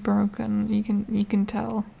definitely broken. You can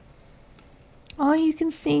tell. Oh, you can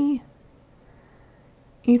see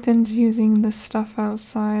Ethan's using this stuff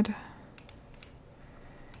outside.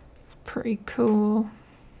 It's pretty cool.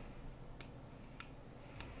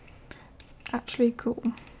 It's actually cool.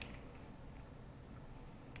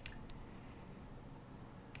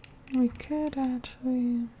 We could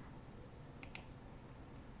actually...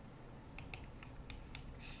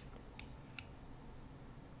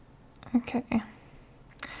 Okay.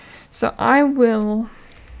 So I will...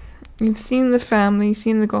 You've seen the family, you've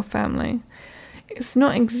seen the Goth family. It's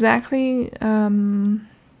not exactly, well,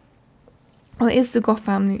 it is the Goth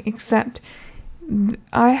family, except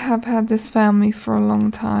I have had this family for a long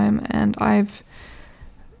time, and I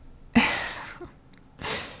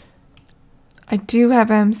do have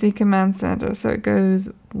MC Command Center, so it goes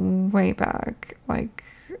way back. Like,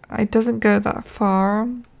 it doesn't go that far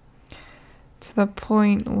to the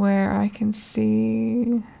point where I can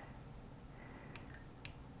see...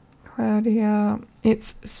 Claudia,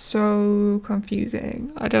 it's so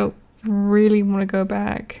confusing. I don't really want to go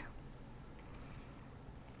back.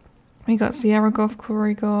 We got Sierra Goth,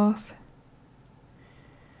 Corey Goth.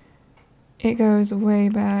 It goes way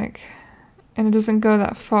back. And it doesn't go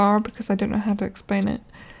that far because I don't know how to explain it.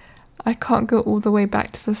 I can't go all the way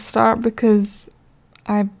back to the start because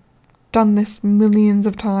I've done this millions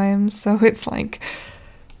of times. So it's like,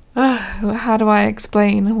 how do I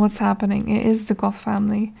explain what's happening? It is the Goth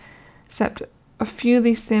family. Except a few of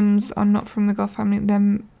these Sims are not from the Goth family.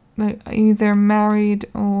 They're either married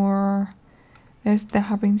or they're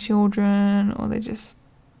having children, or they're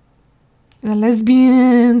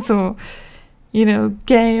lesbians, or, you know,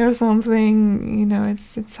 gay or something. You know,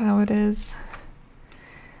 it's how it is.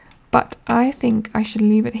 But I think I should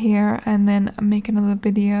leave it here and then make another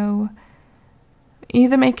video.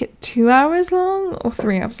 Either make it 2 hours long or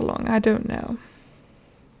 3 hours long. I don't know.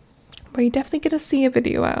 But you're definitely gonna see a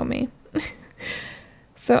video out of me.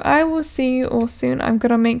 So I will see you all soon. I'm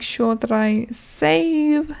gonna make sure that I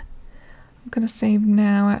save. I'm gonna save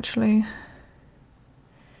now, actually.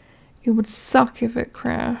 It would suck if it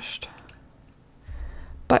crashed.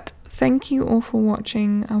 But thank you all for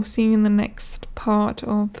watching. I'll see you in the next part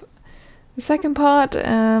of the second part.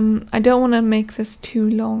 I don't want to make this too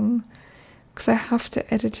long because I have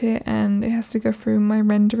to edit it and it has to go through my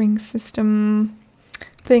rendering system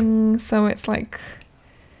thing. So it's like,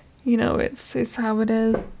 you know, it's how it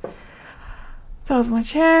is. That was my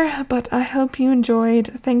chair, but I hope you enjoyed.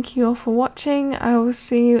 Thank you all for watching. I will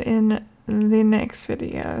see you in the next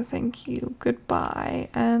video. Thank you. Goodbye.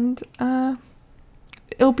 And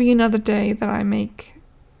it'll be another day that I make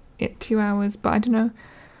it 2 hours, but I don't know.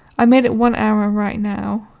 I made it 1 hour right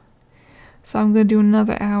now, so I'm gonna do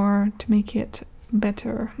another hour to make it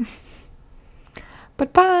better.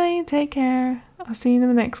 But bye, take care. I'll see you in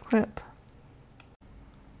the next clip.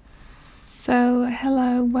 So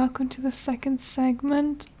hello, welcome to the second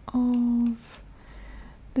segment of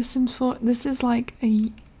The Sims 4. This is like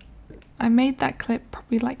I made that clip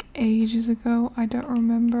probably like ages ago. I don't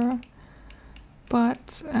remember,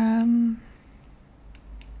 but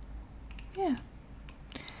yeah,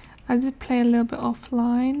 I did play a little bit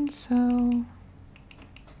offline, so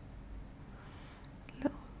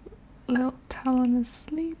little Talon is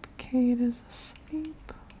asleep, Kate is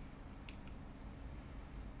asleep.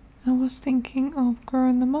 I was thinking of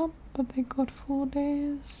growing them up, but they got 4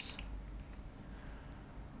 days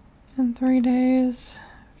and 3 days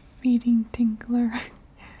feeding Tinkler.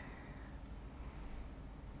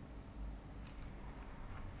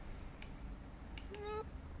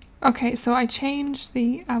 Okay, so I changed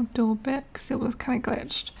the outdoor bit because it was kind of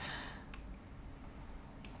glitched.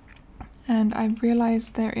 And I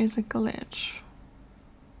realized there is a glitch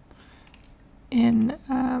in,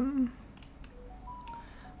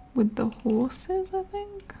 with the horses, I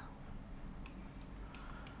think?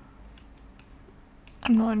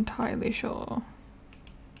 I'm not entirely sure.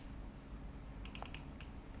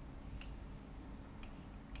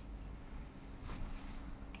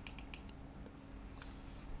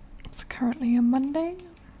 It's currently a Monday.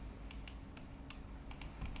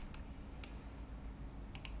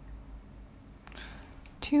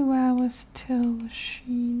 Two hours till she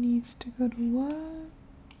needs to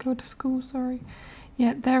go to school, sorry.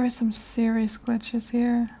 Yeah, there is some serious glitches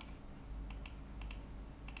here.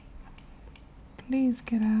 Please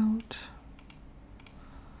get out.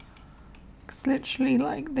 Cause literally,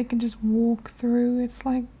 like, they can just walk through. It's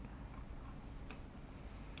like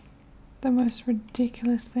the most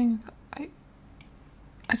ridiculous thing.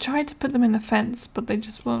 I tried to put them in a fence, but they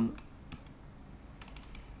just won't.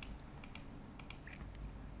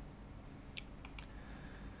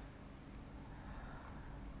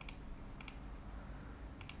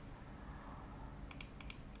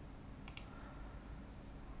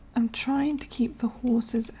 I'm trying to keep the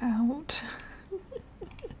horses out.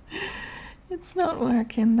 It's not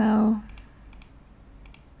working though.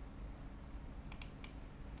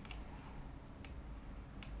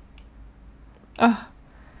 Ugh.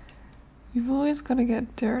 You've always got to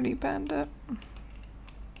get dirty, Bandit.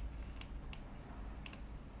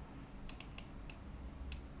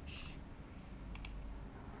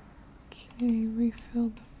 Okay, refill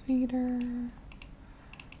the feeder.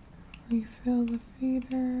 Refill the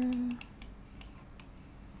feeder.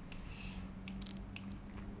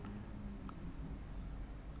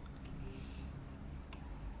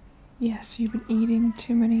 Yes, you've been eating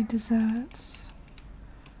too many desserts.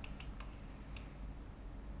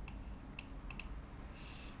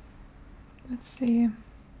 Let's see.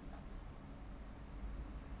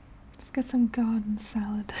 Let's get some garden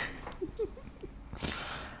salad.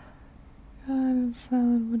 Garden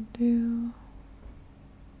salad would do.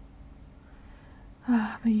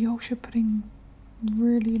 Ah, the Yorkshire pudding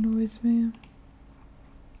really annoys me.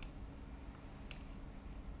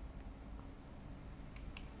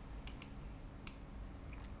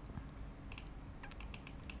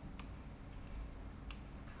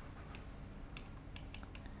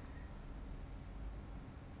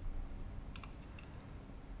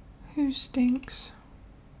 Who stinks?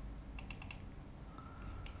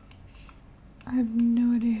 I have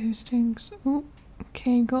no idea who stinks. Oh,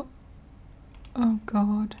 okay, got. Oh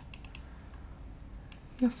god.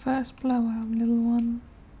 Your first blowout, little one.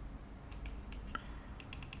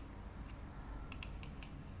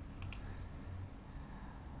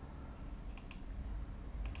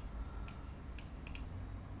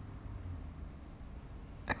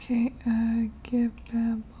 Okay, give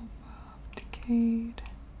Bob decayed.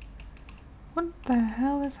 What the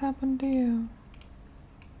hell has happened to you?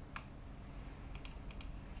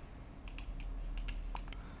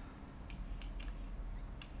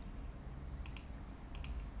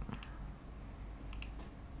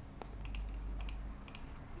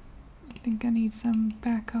 think I need some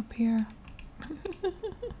backup here.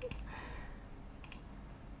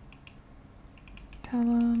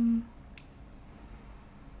 Talon.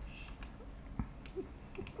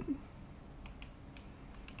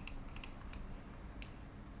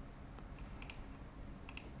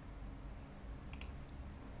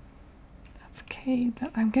 That's Kate.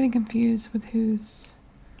 I'm getting confused with who's.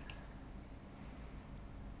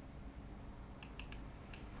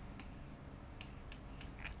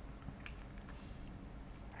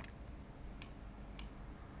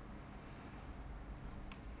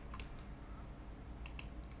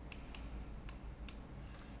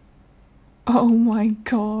 Oh my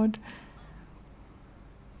god.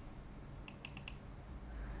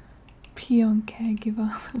 Peon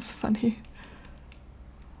caregiver. That's funny.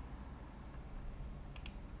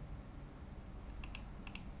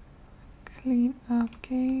 Clean up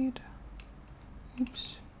gate.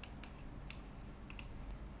 Oops.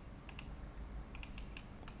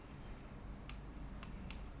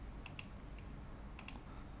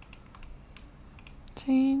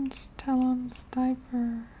 Change Talon's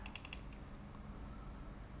diaper.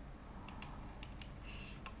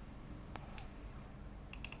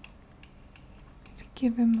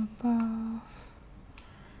 Give him a bath.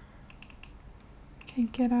 Okay,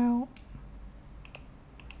 get out.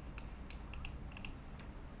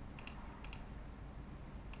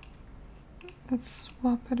 Let's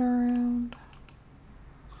swap it around.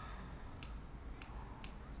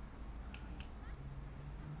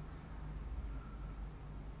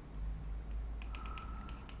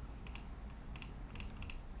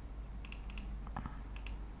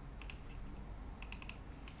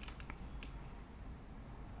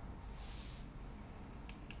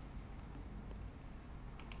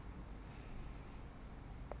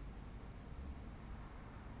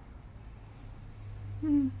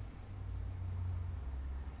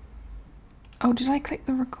 Oh, did I click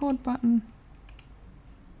the record button?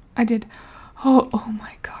 I did. Oh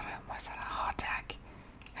my god, I almost had a heart attack.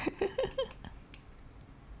 I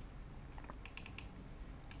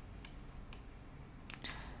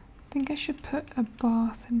think I should put a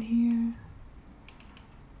bath in here.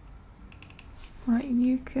 Right,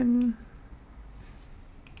 you can...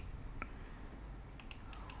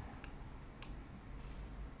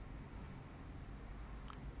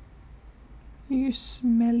 You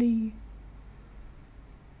smelly.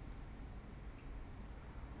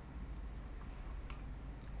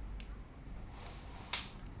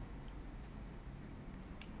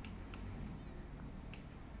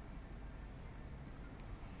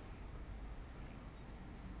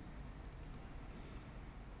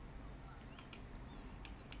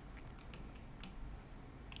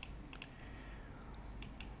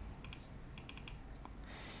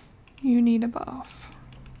 You need a bath.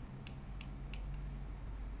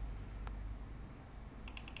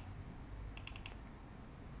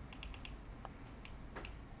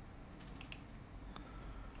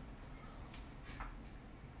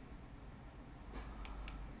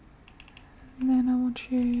 And then I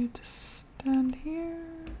want you to stand here.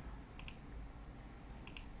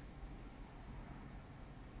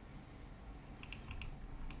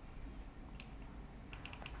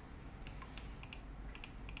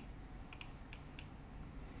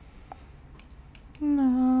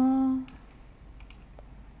 No.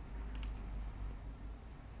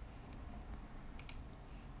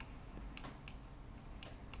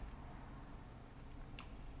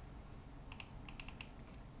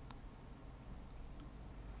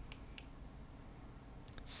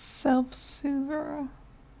 Self-soother.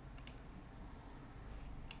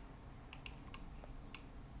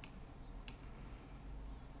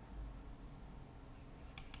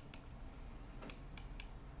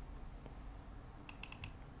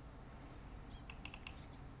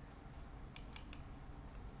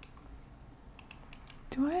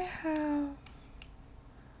 Do I have...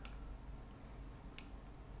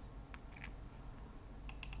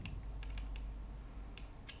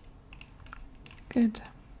 Good.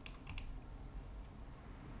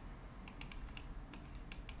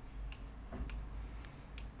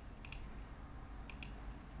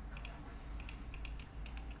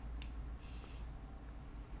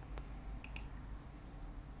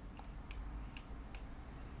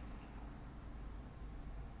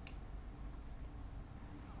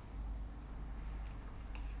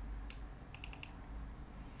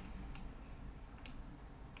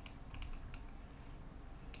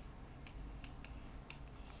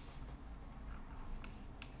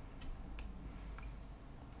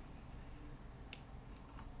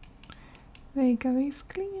 There you go, he's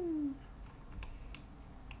clean.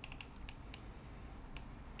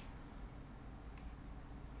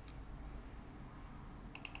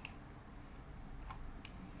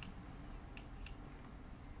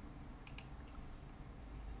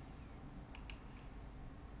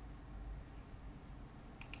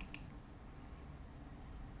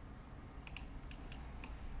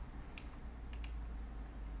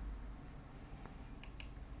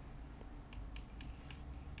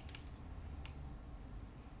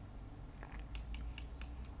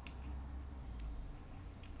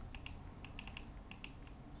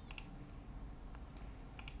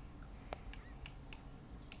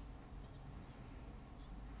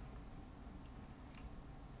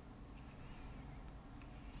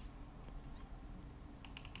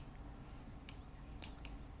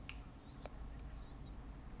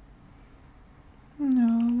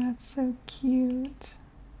 So cute.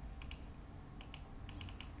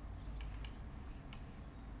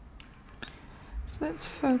 So let's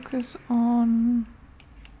focus on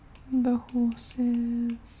the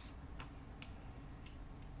horses.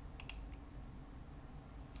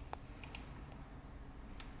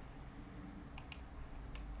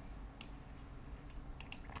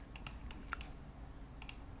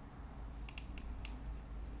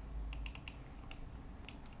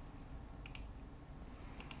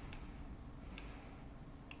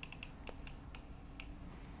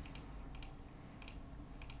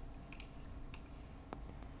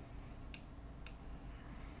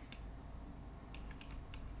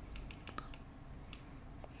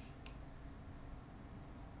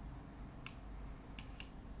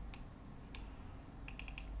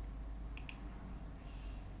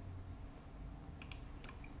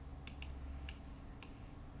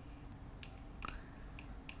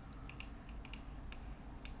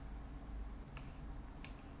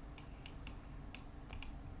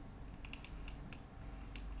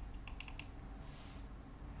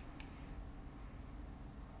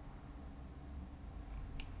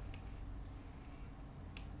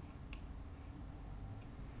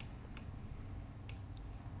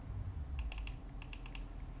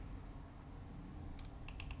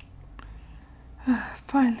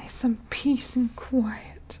 Finally, some peace and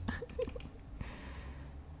quiet.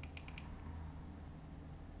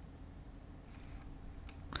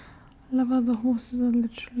 I love how the horses are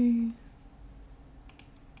literally...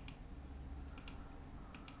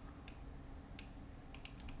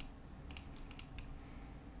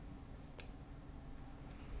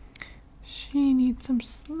 She needs some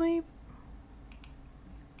sleep.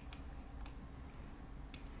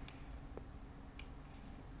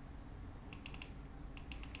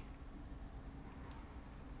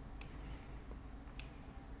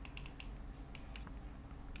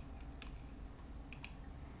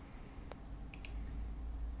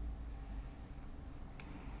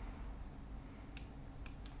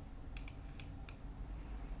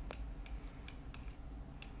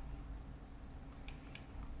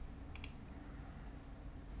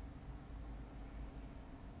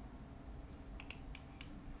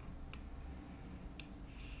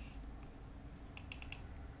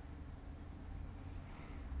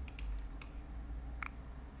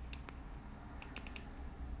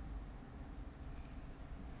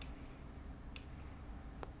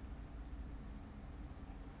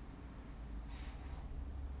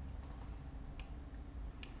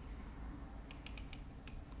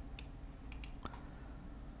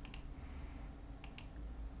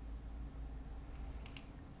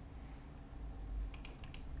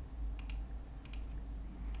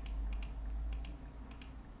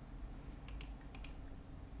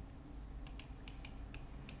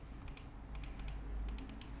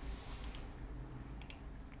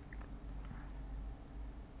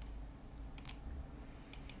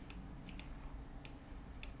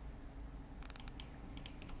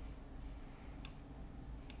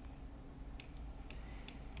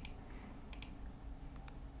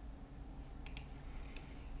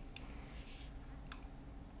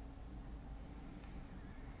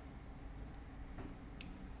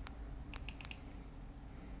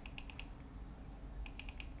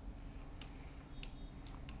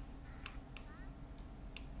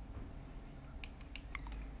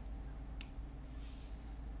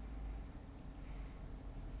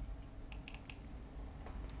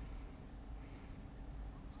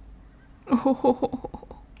 Oh.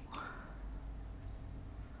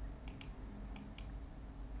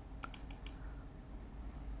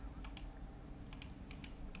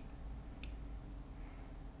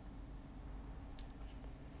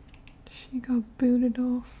 She got booted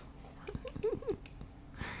off.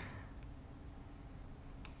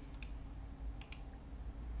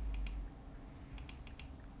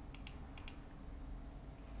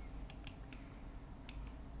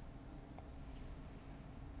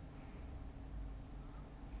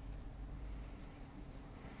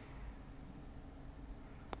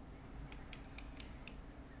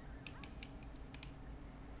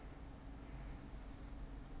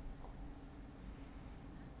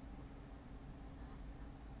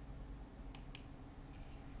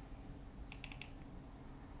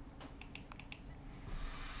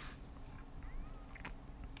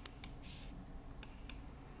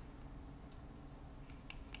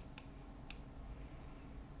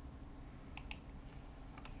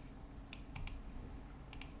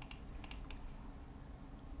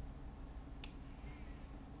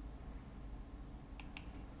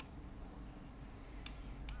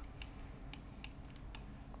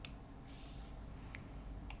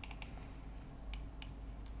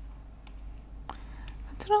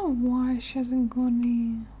 don't know why she hasn't got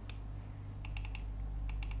any.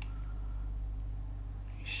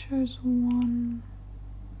 It shows one.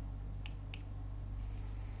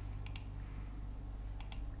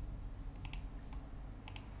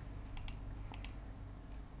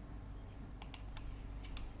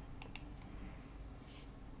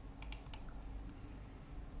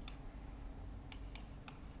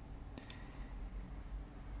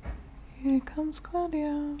 Here comes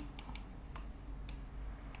Claudia.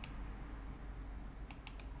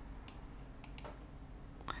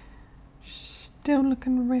 Still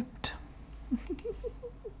looking ripped.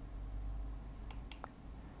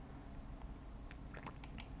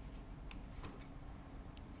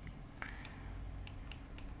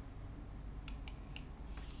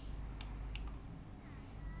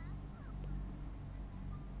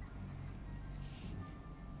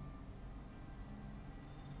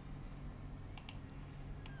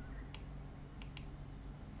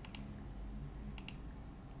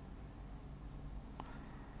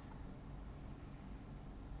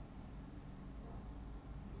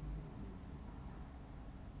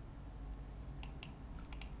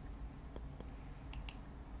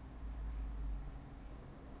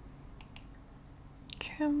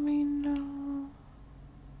 Can we know?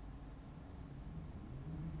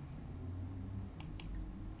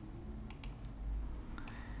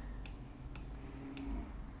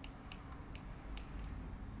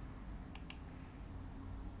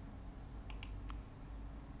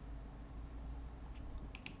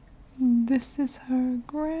 This is her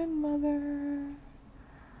grandmother.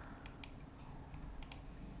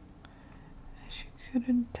 She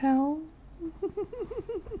couldn't tell.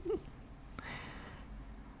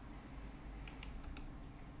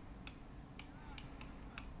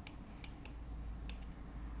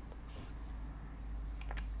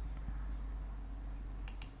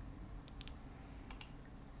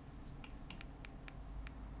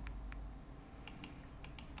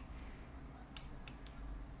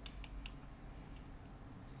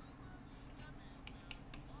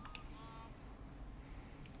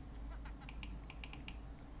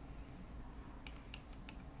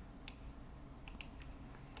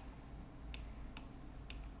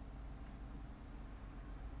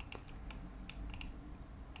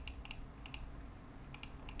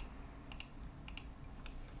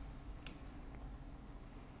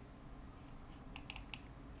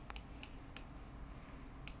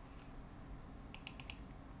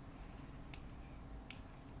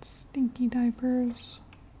 Stinky diapers.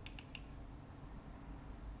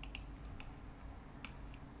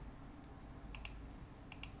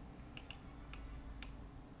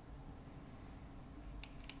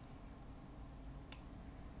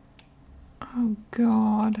 Oh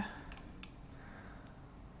God.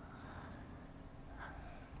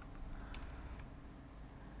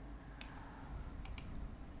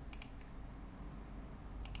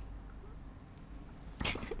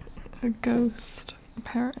 A ghost,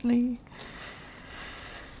 apparently,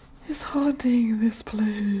 is haunting this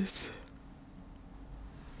place.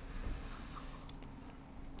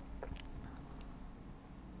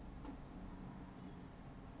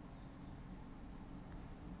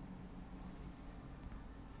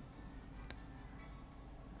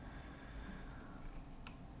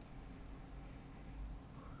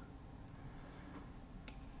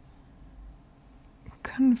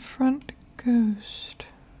 Confront ghost.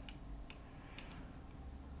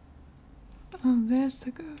 Oh, there's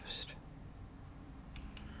the ghost.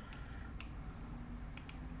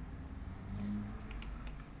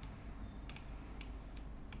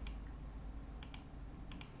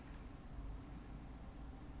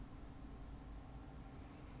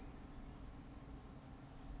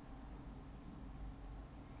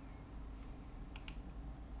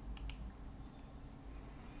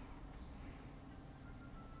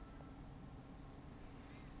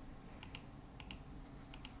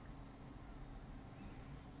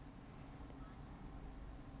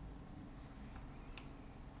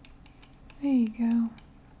 There you go.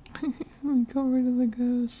 We got rid of the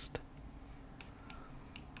ghost.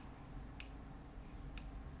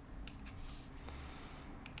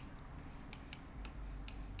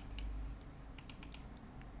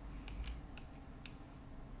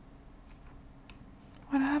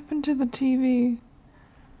 What happened to the TV?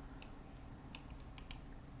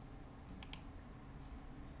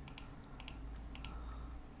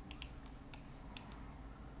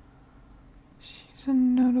 She's a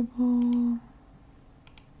notable...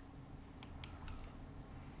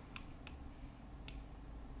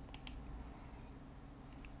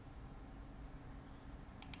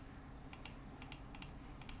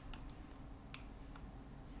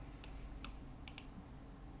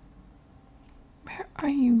 are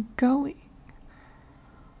you going?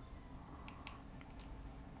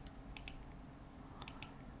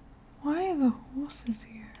 Why are the horses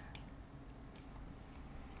here?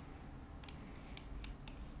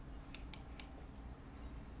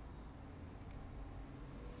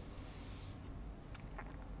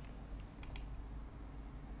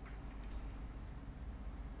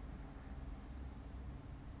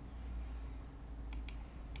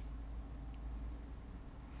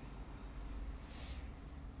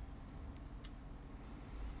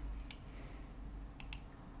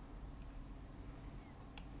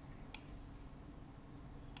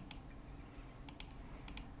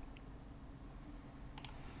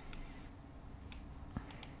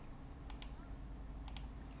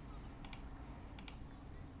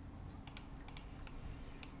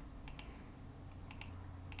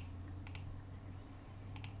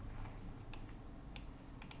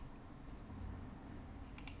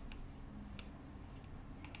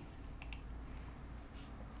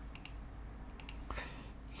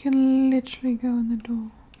 You can literally go in the door.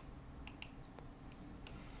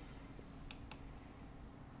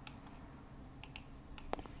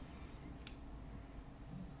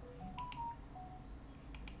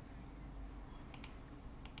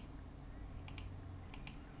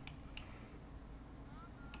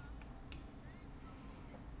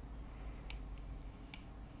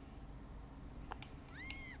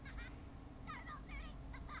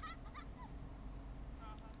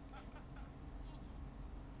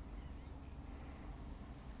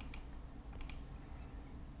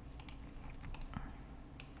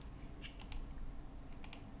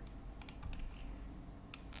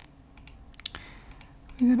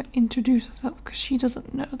 We gotta introduce herself because she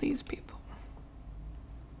doesn't know these people.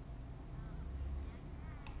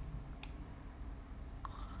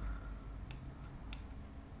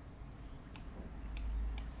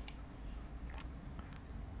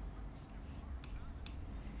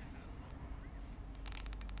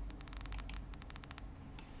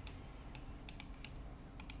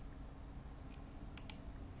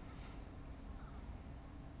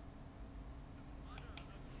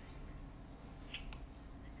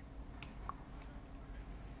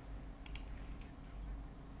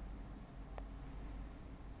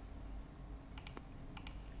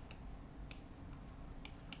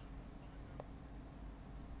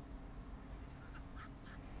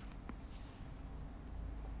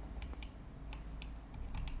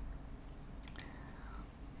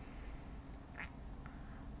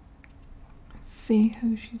 See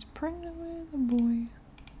who she's pregnant with, a boy.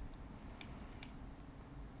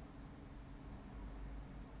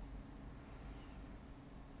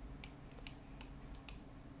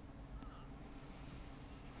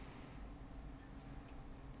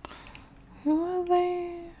 Who are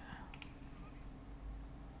they?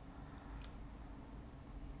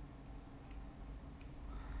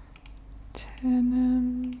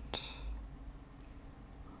 Tenant.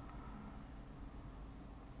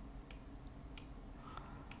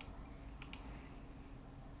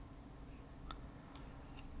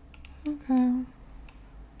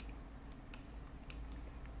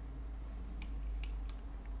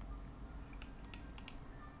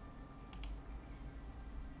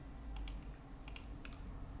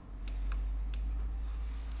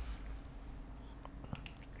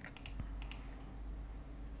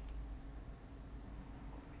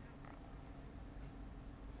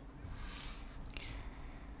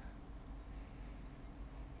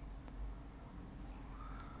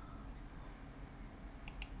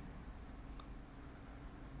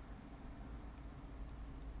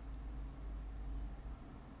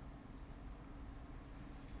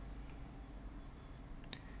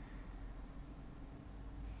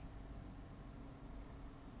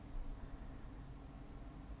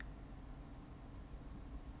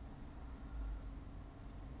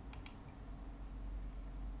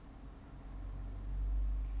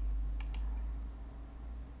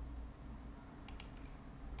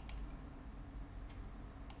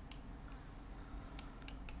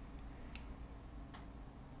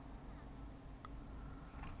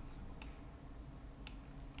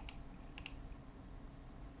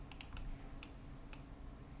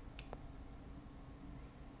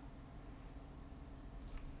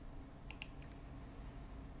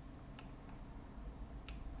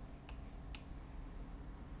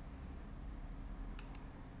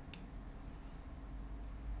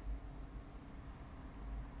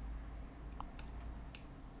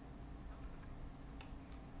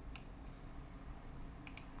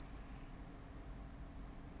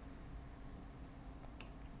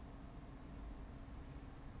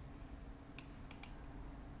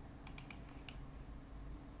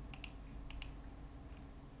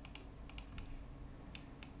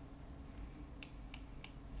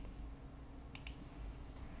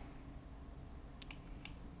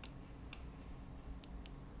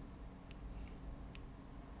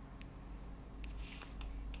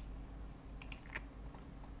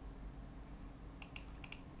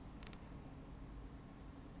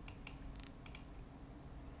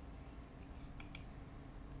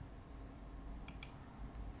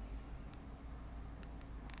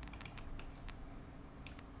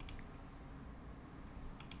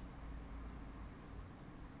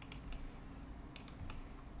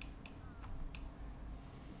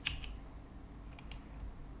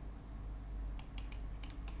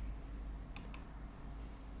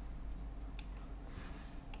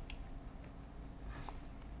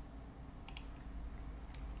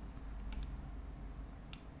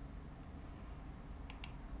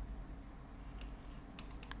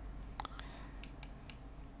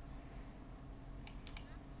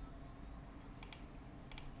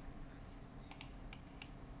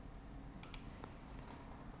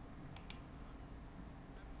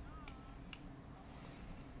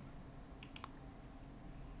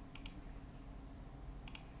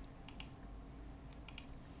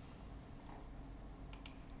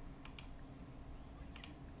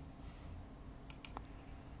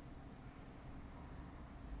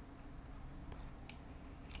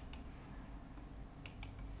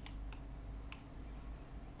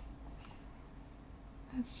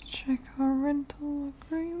 Let's check our rental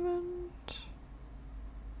agreement.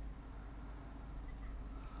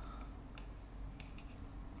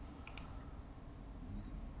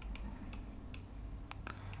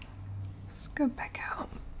 Let's go back out.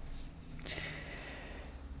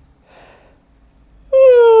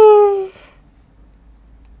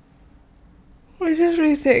 I just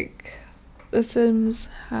really think The Sims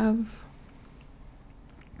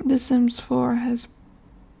 4 has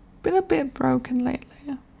been a bit broken lately.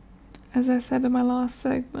 As I said in my last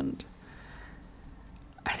segment,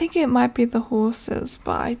 I think it might be the horses,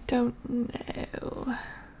 but I don't know.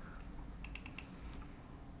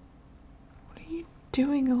 What are you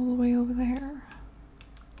doing all the way over there?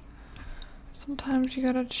 Sometimes you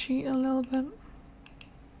gotta cheat a little bit.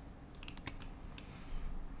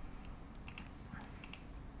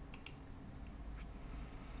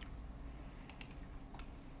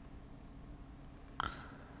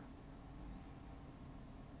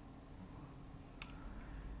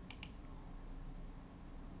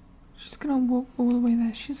 She's gonna walk all the way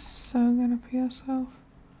there. She's so gonna pee herself.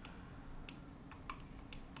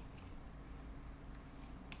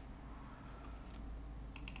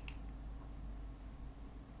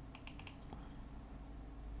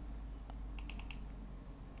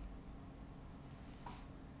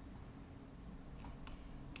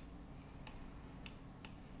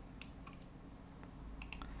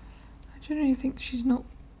 I generally think she's not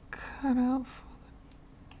cut out for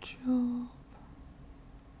the job.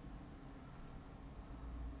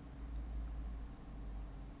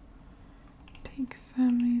 Take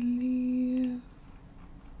family leave.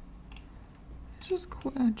 Let's just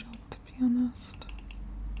quit our job, to be honest.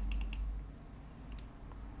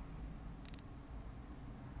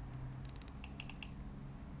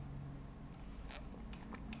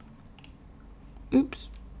 Oops,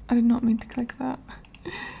 I did not mean to click that.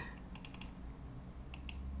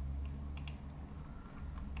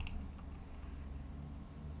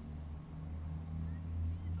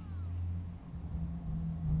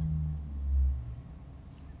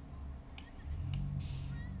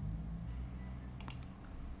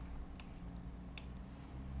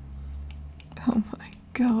 Oh my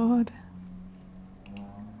god.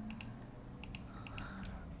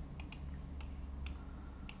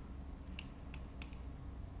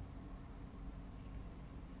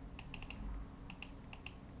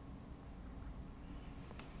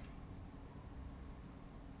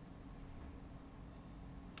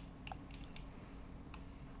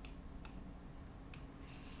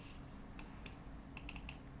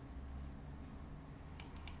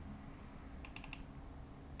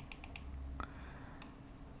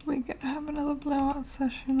 We're gonna have another blowout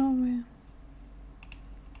session, aren't we?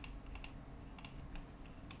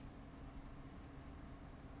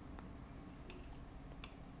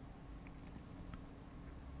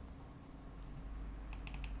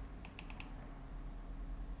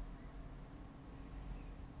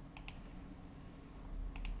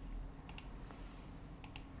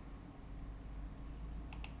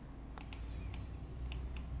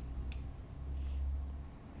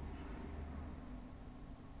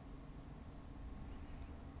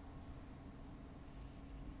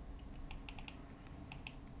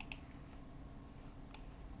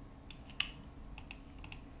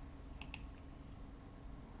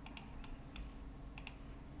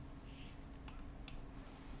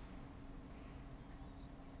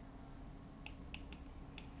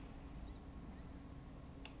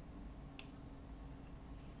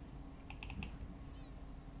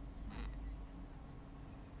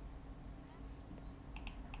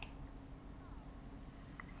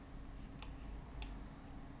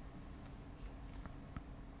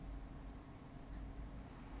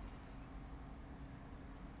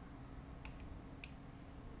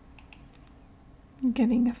 I'm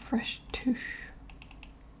getting a fresh tush.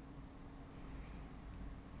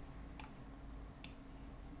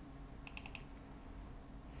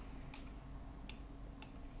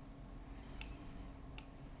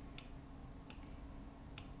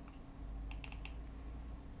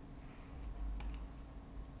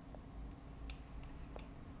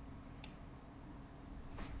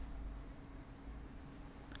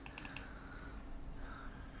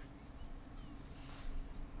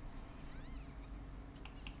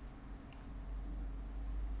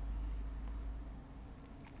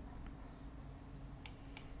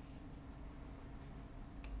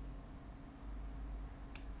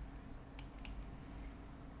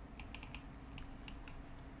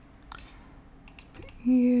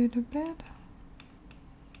 You to bed.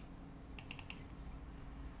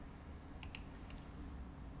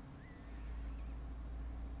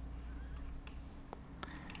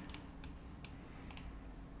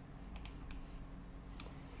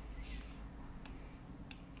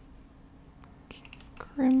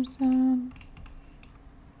 crimson.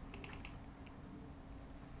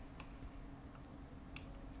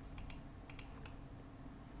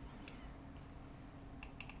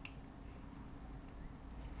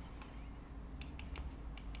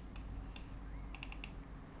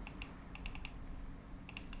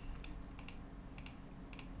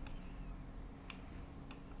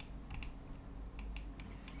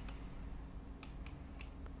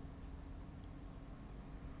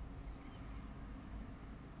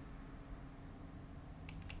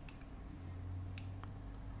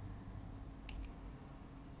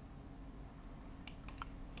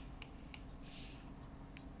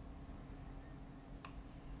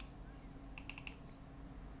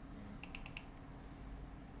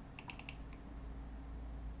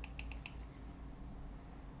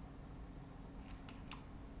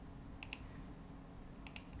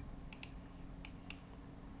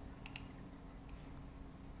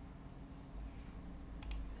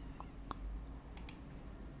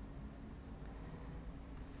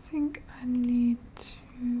 I think I need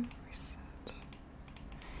to reset.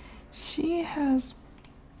 She has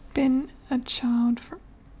been a child for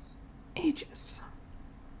ages.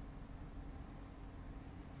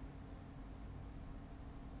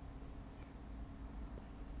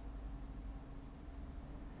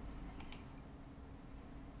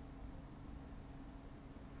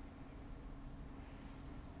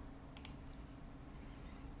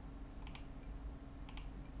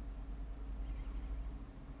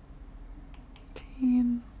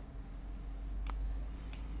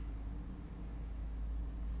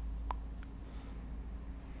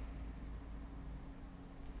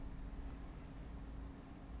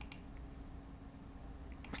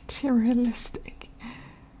 Materialistic.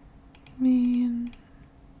 Mean.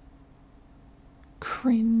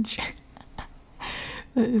 Cringe.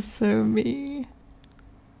 That is so me.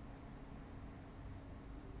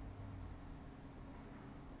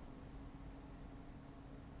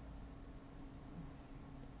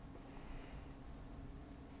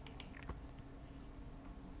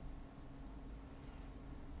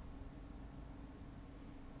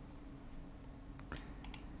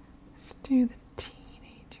 Let's do the teenager.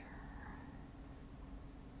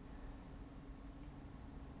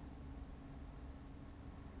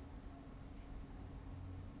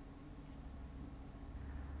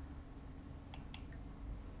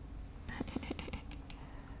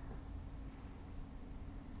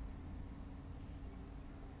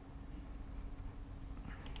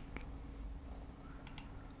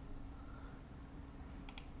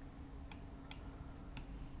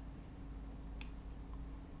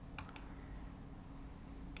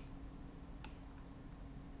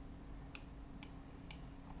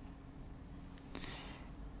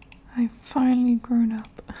 I've finally grown up.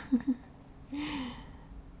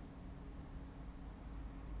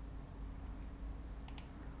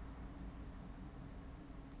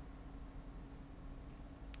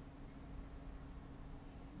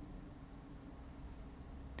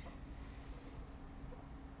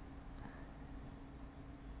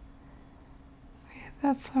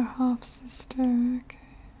 That's our half sister, okay.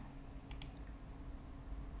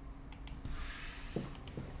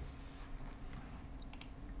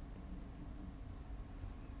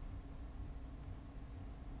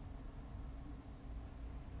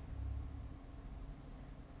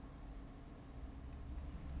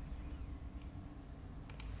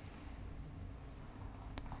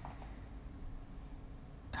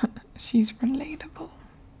 She's relatable.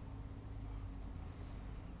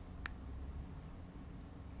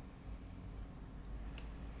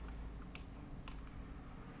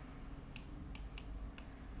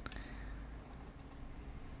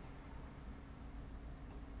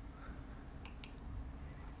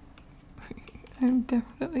 I'm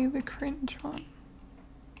definitely the cringe one.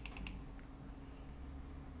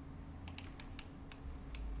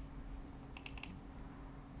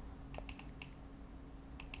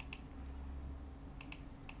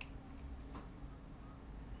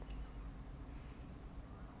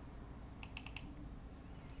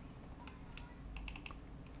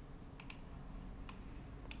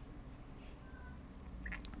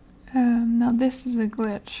 Now this is a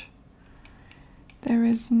glitch. There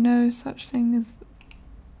is no such thing as...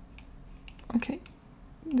 Okay,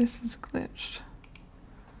 this is glitched.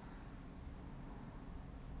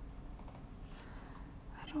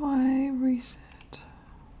 How do I reset?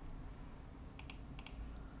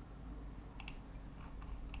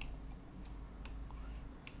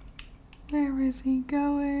 Where is he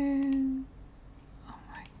going? Oh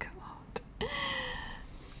my god.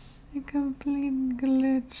 A complete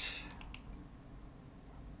glitch.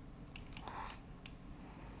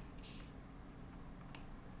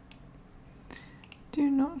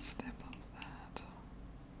 step up that.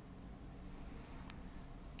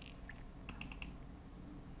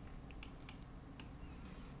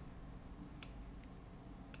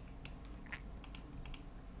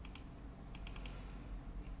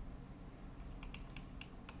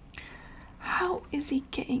 How is he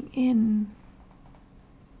getting in?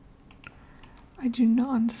 I do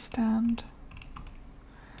not understand.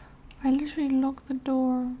 I literally locked the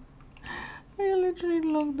door. I literally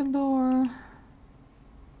locked the door.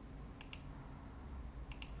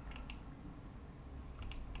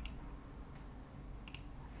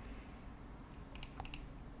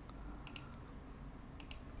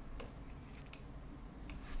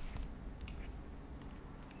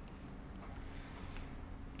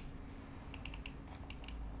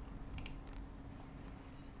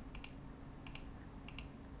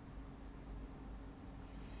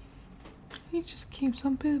 He just keeps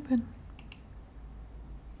on pooping.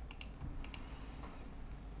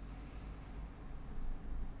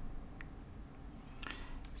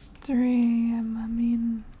 It's 3 AM, I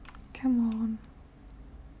mean, come on.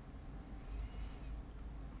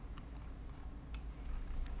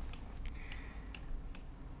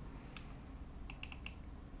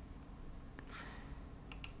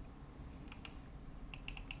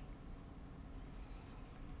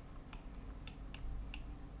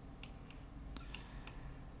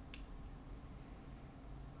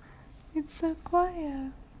 It's so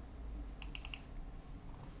quiet.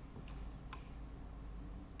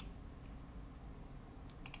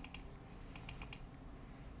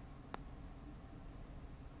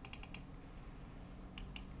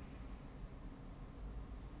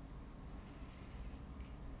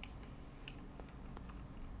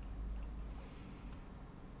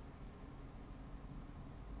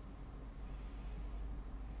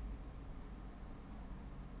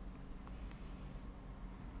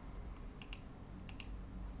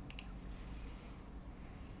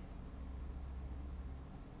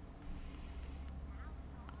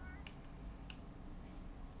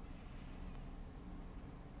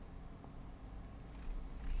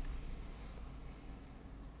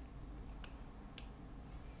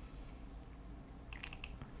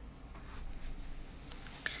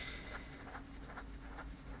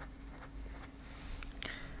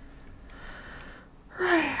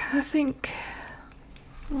 I think,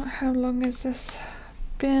 how long has this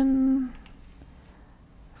been?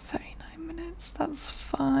 39 minutes, that's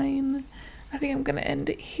fine. I think I'm gonna end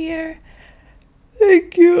it here.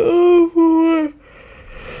 Thank you all for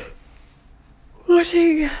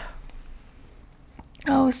watching.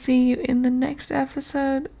 I will see you in the next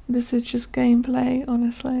episode. This is just gameplay,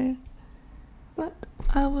 honestly. But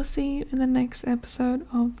I will see you in the next episode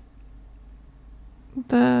of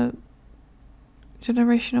the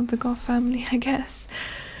generation of the Goth family, I guess.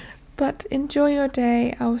 But enjoy your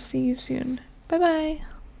day. I will see you soon. Bye bye.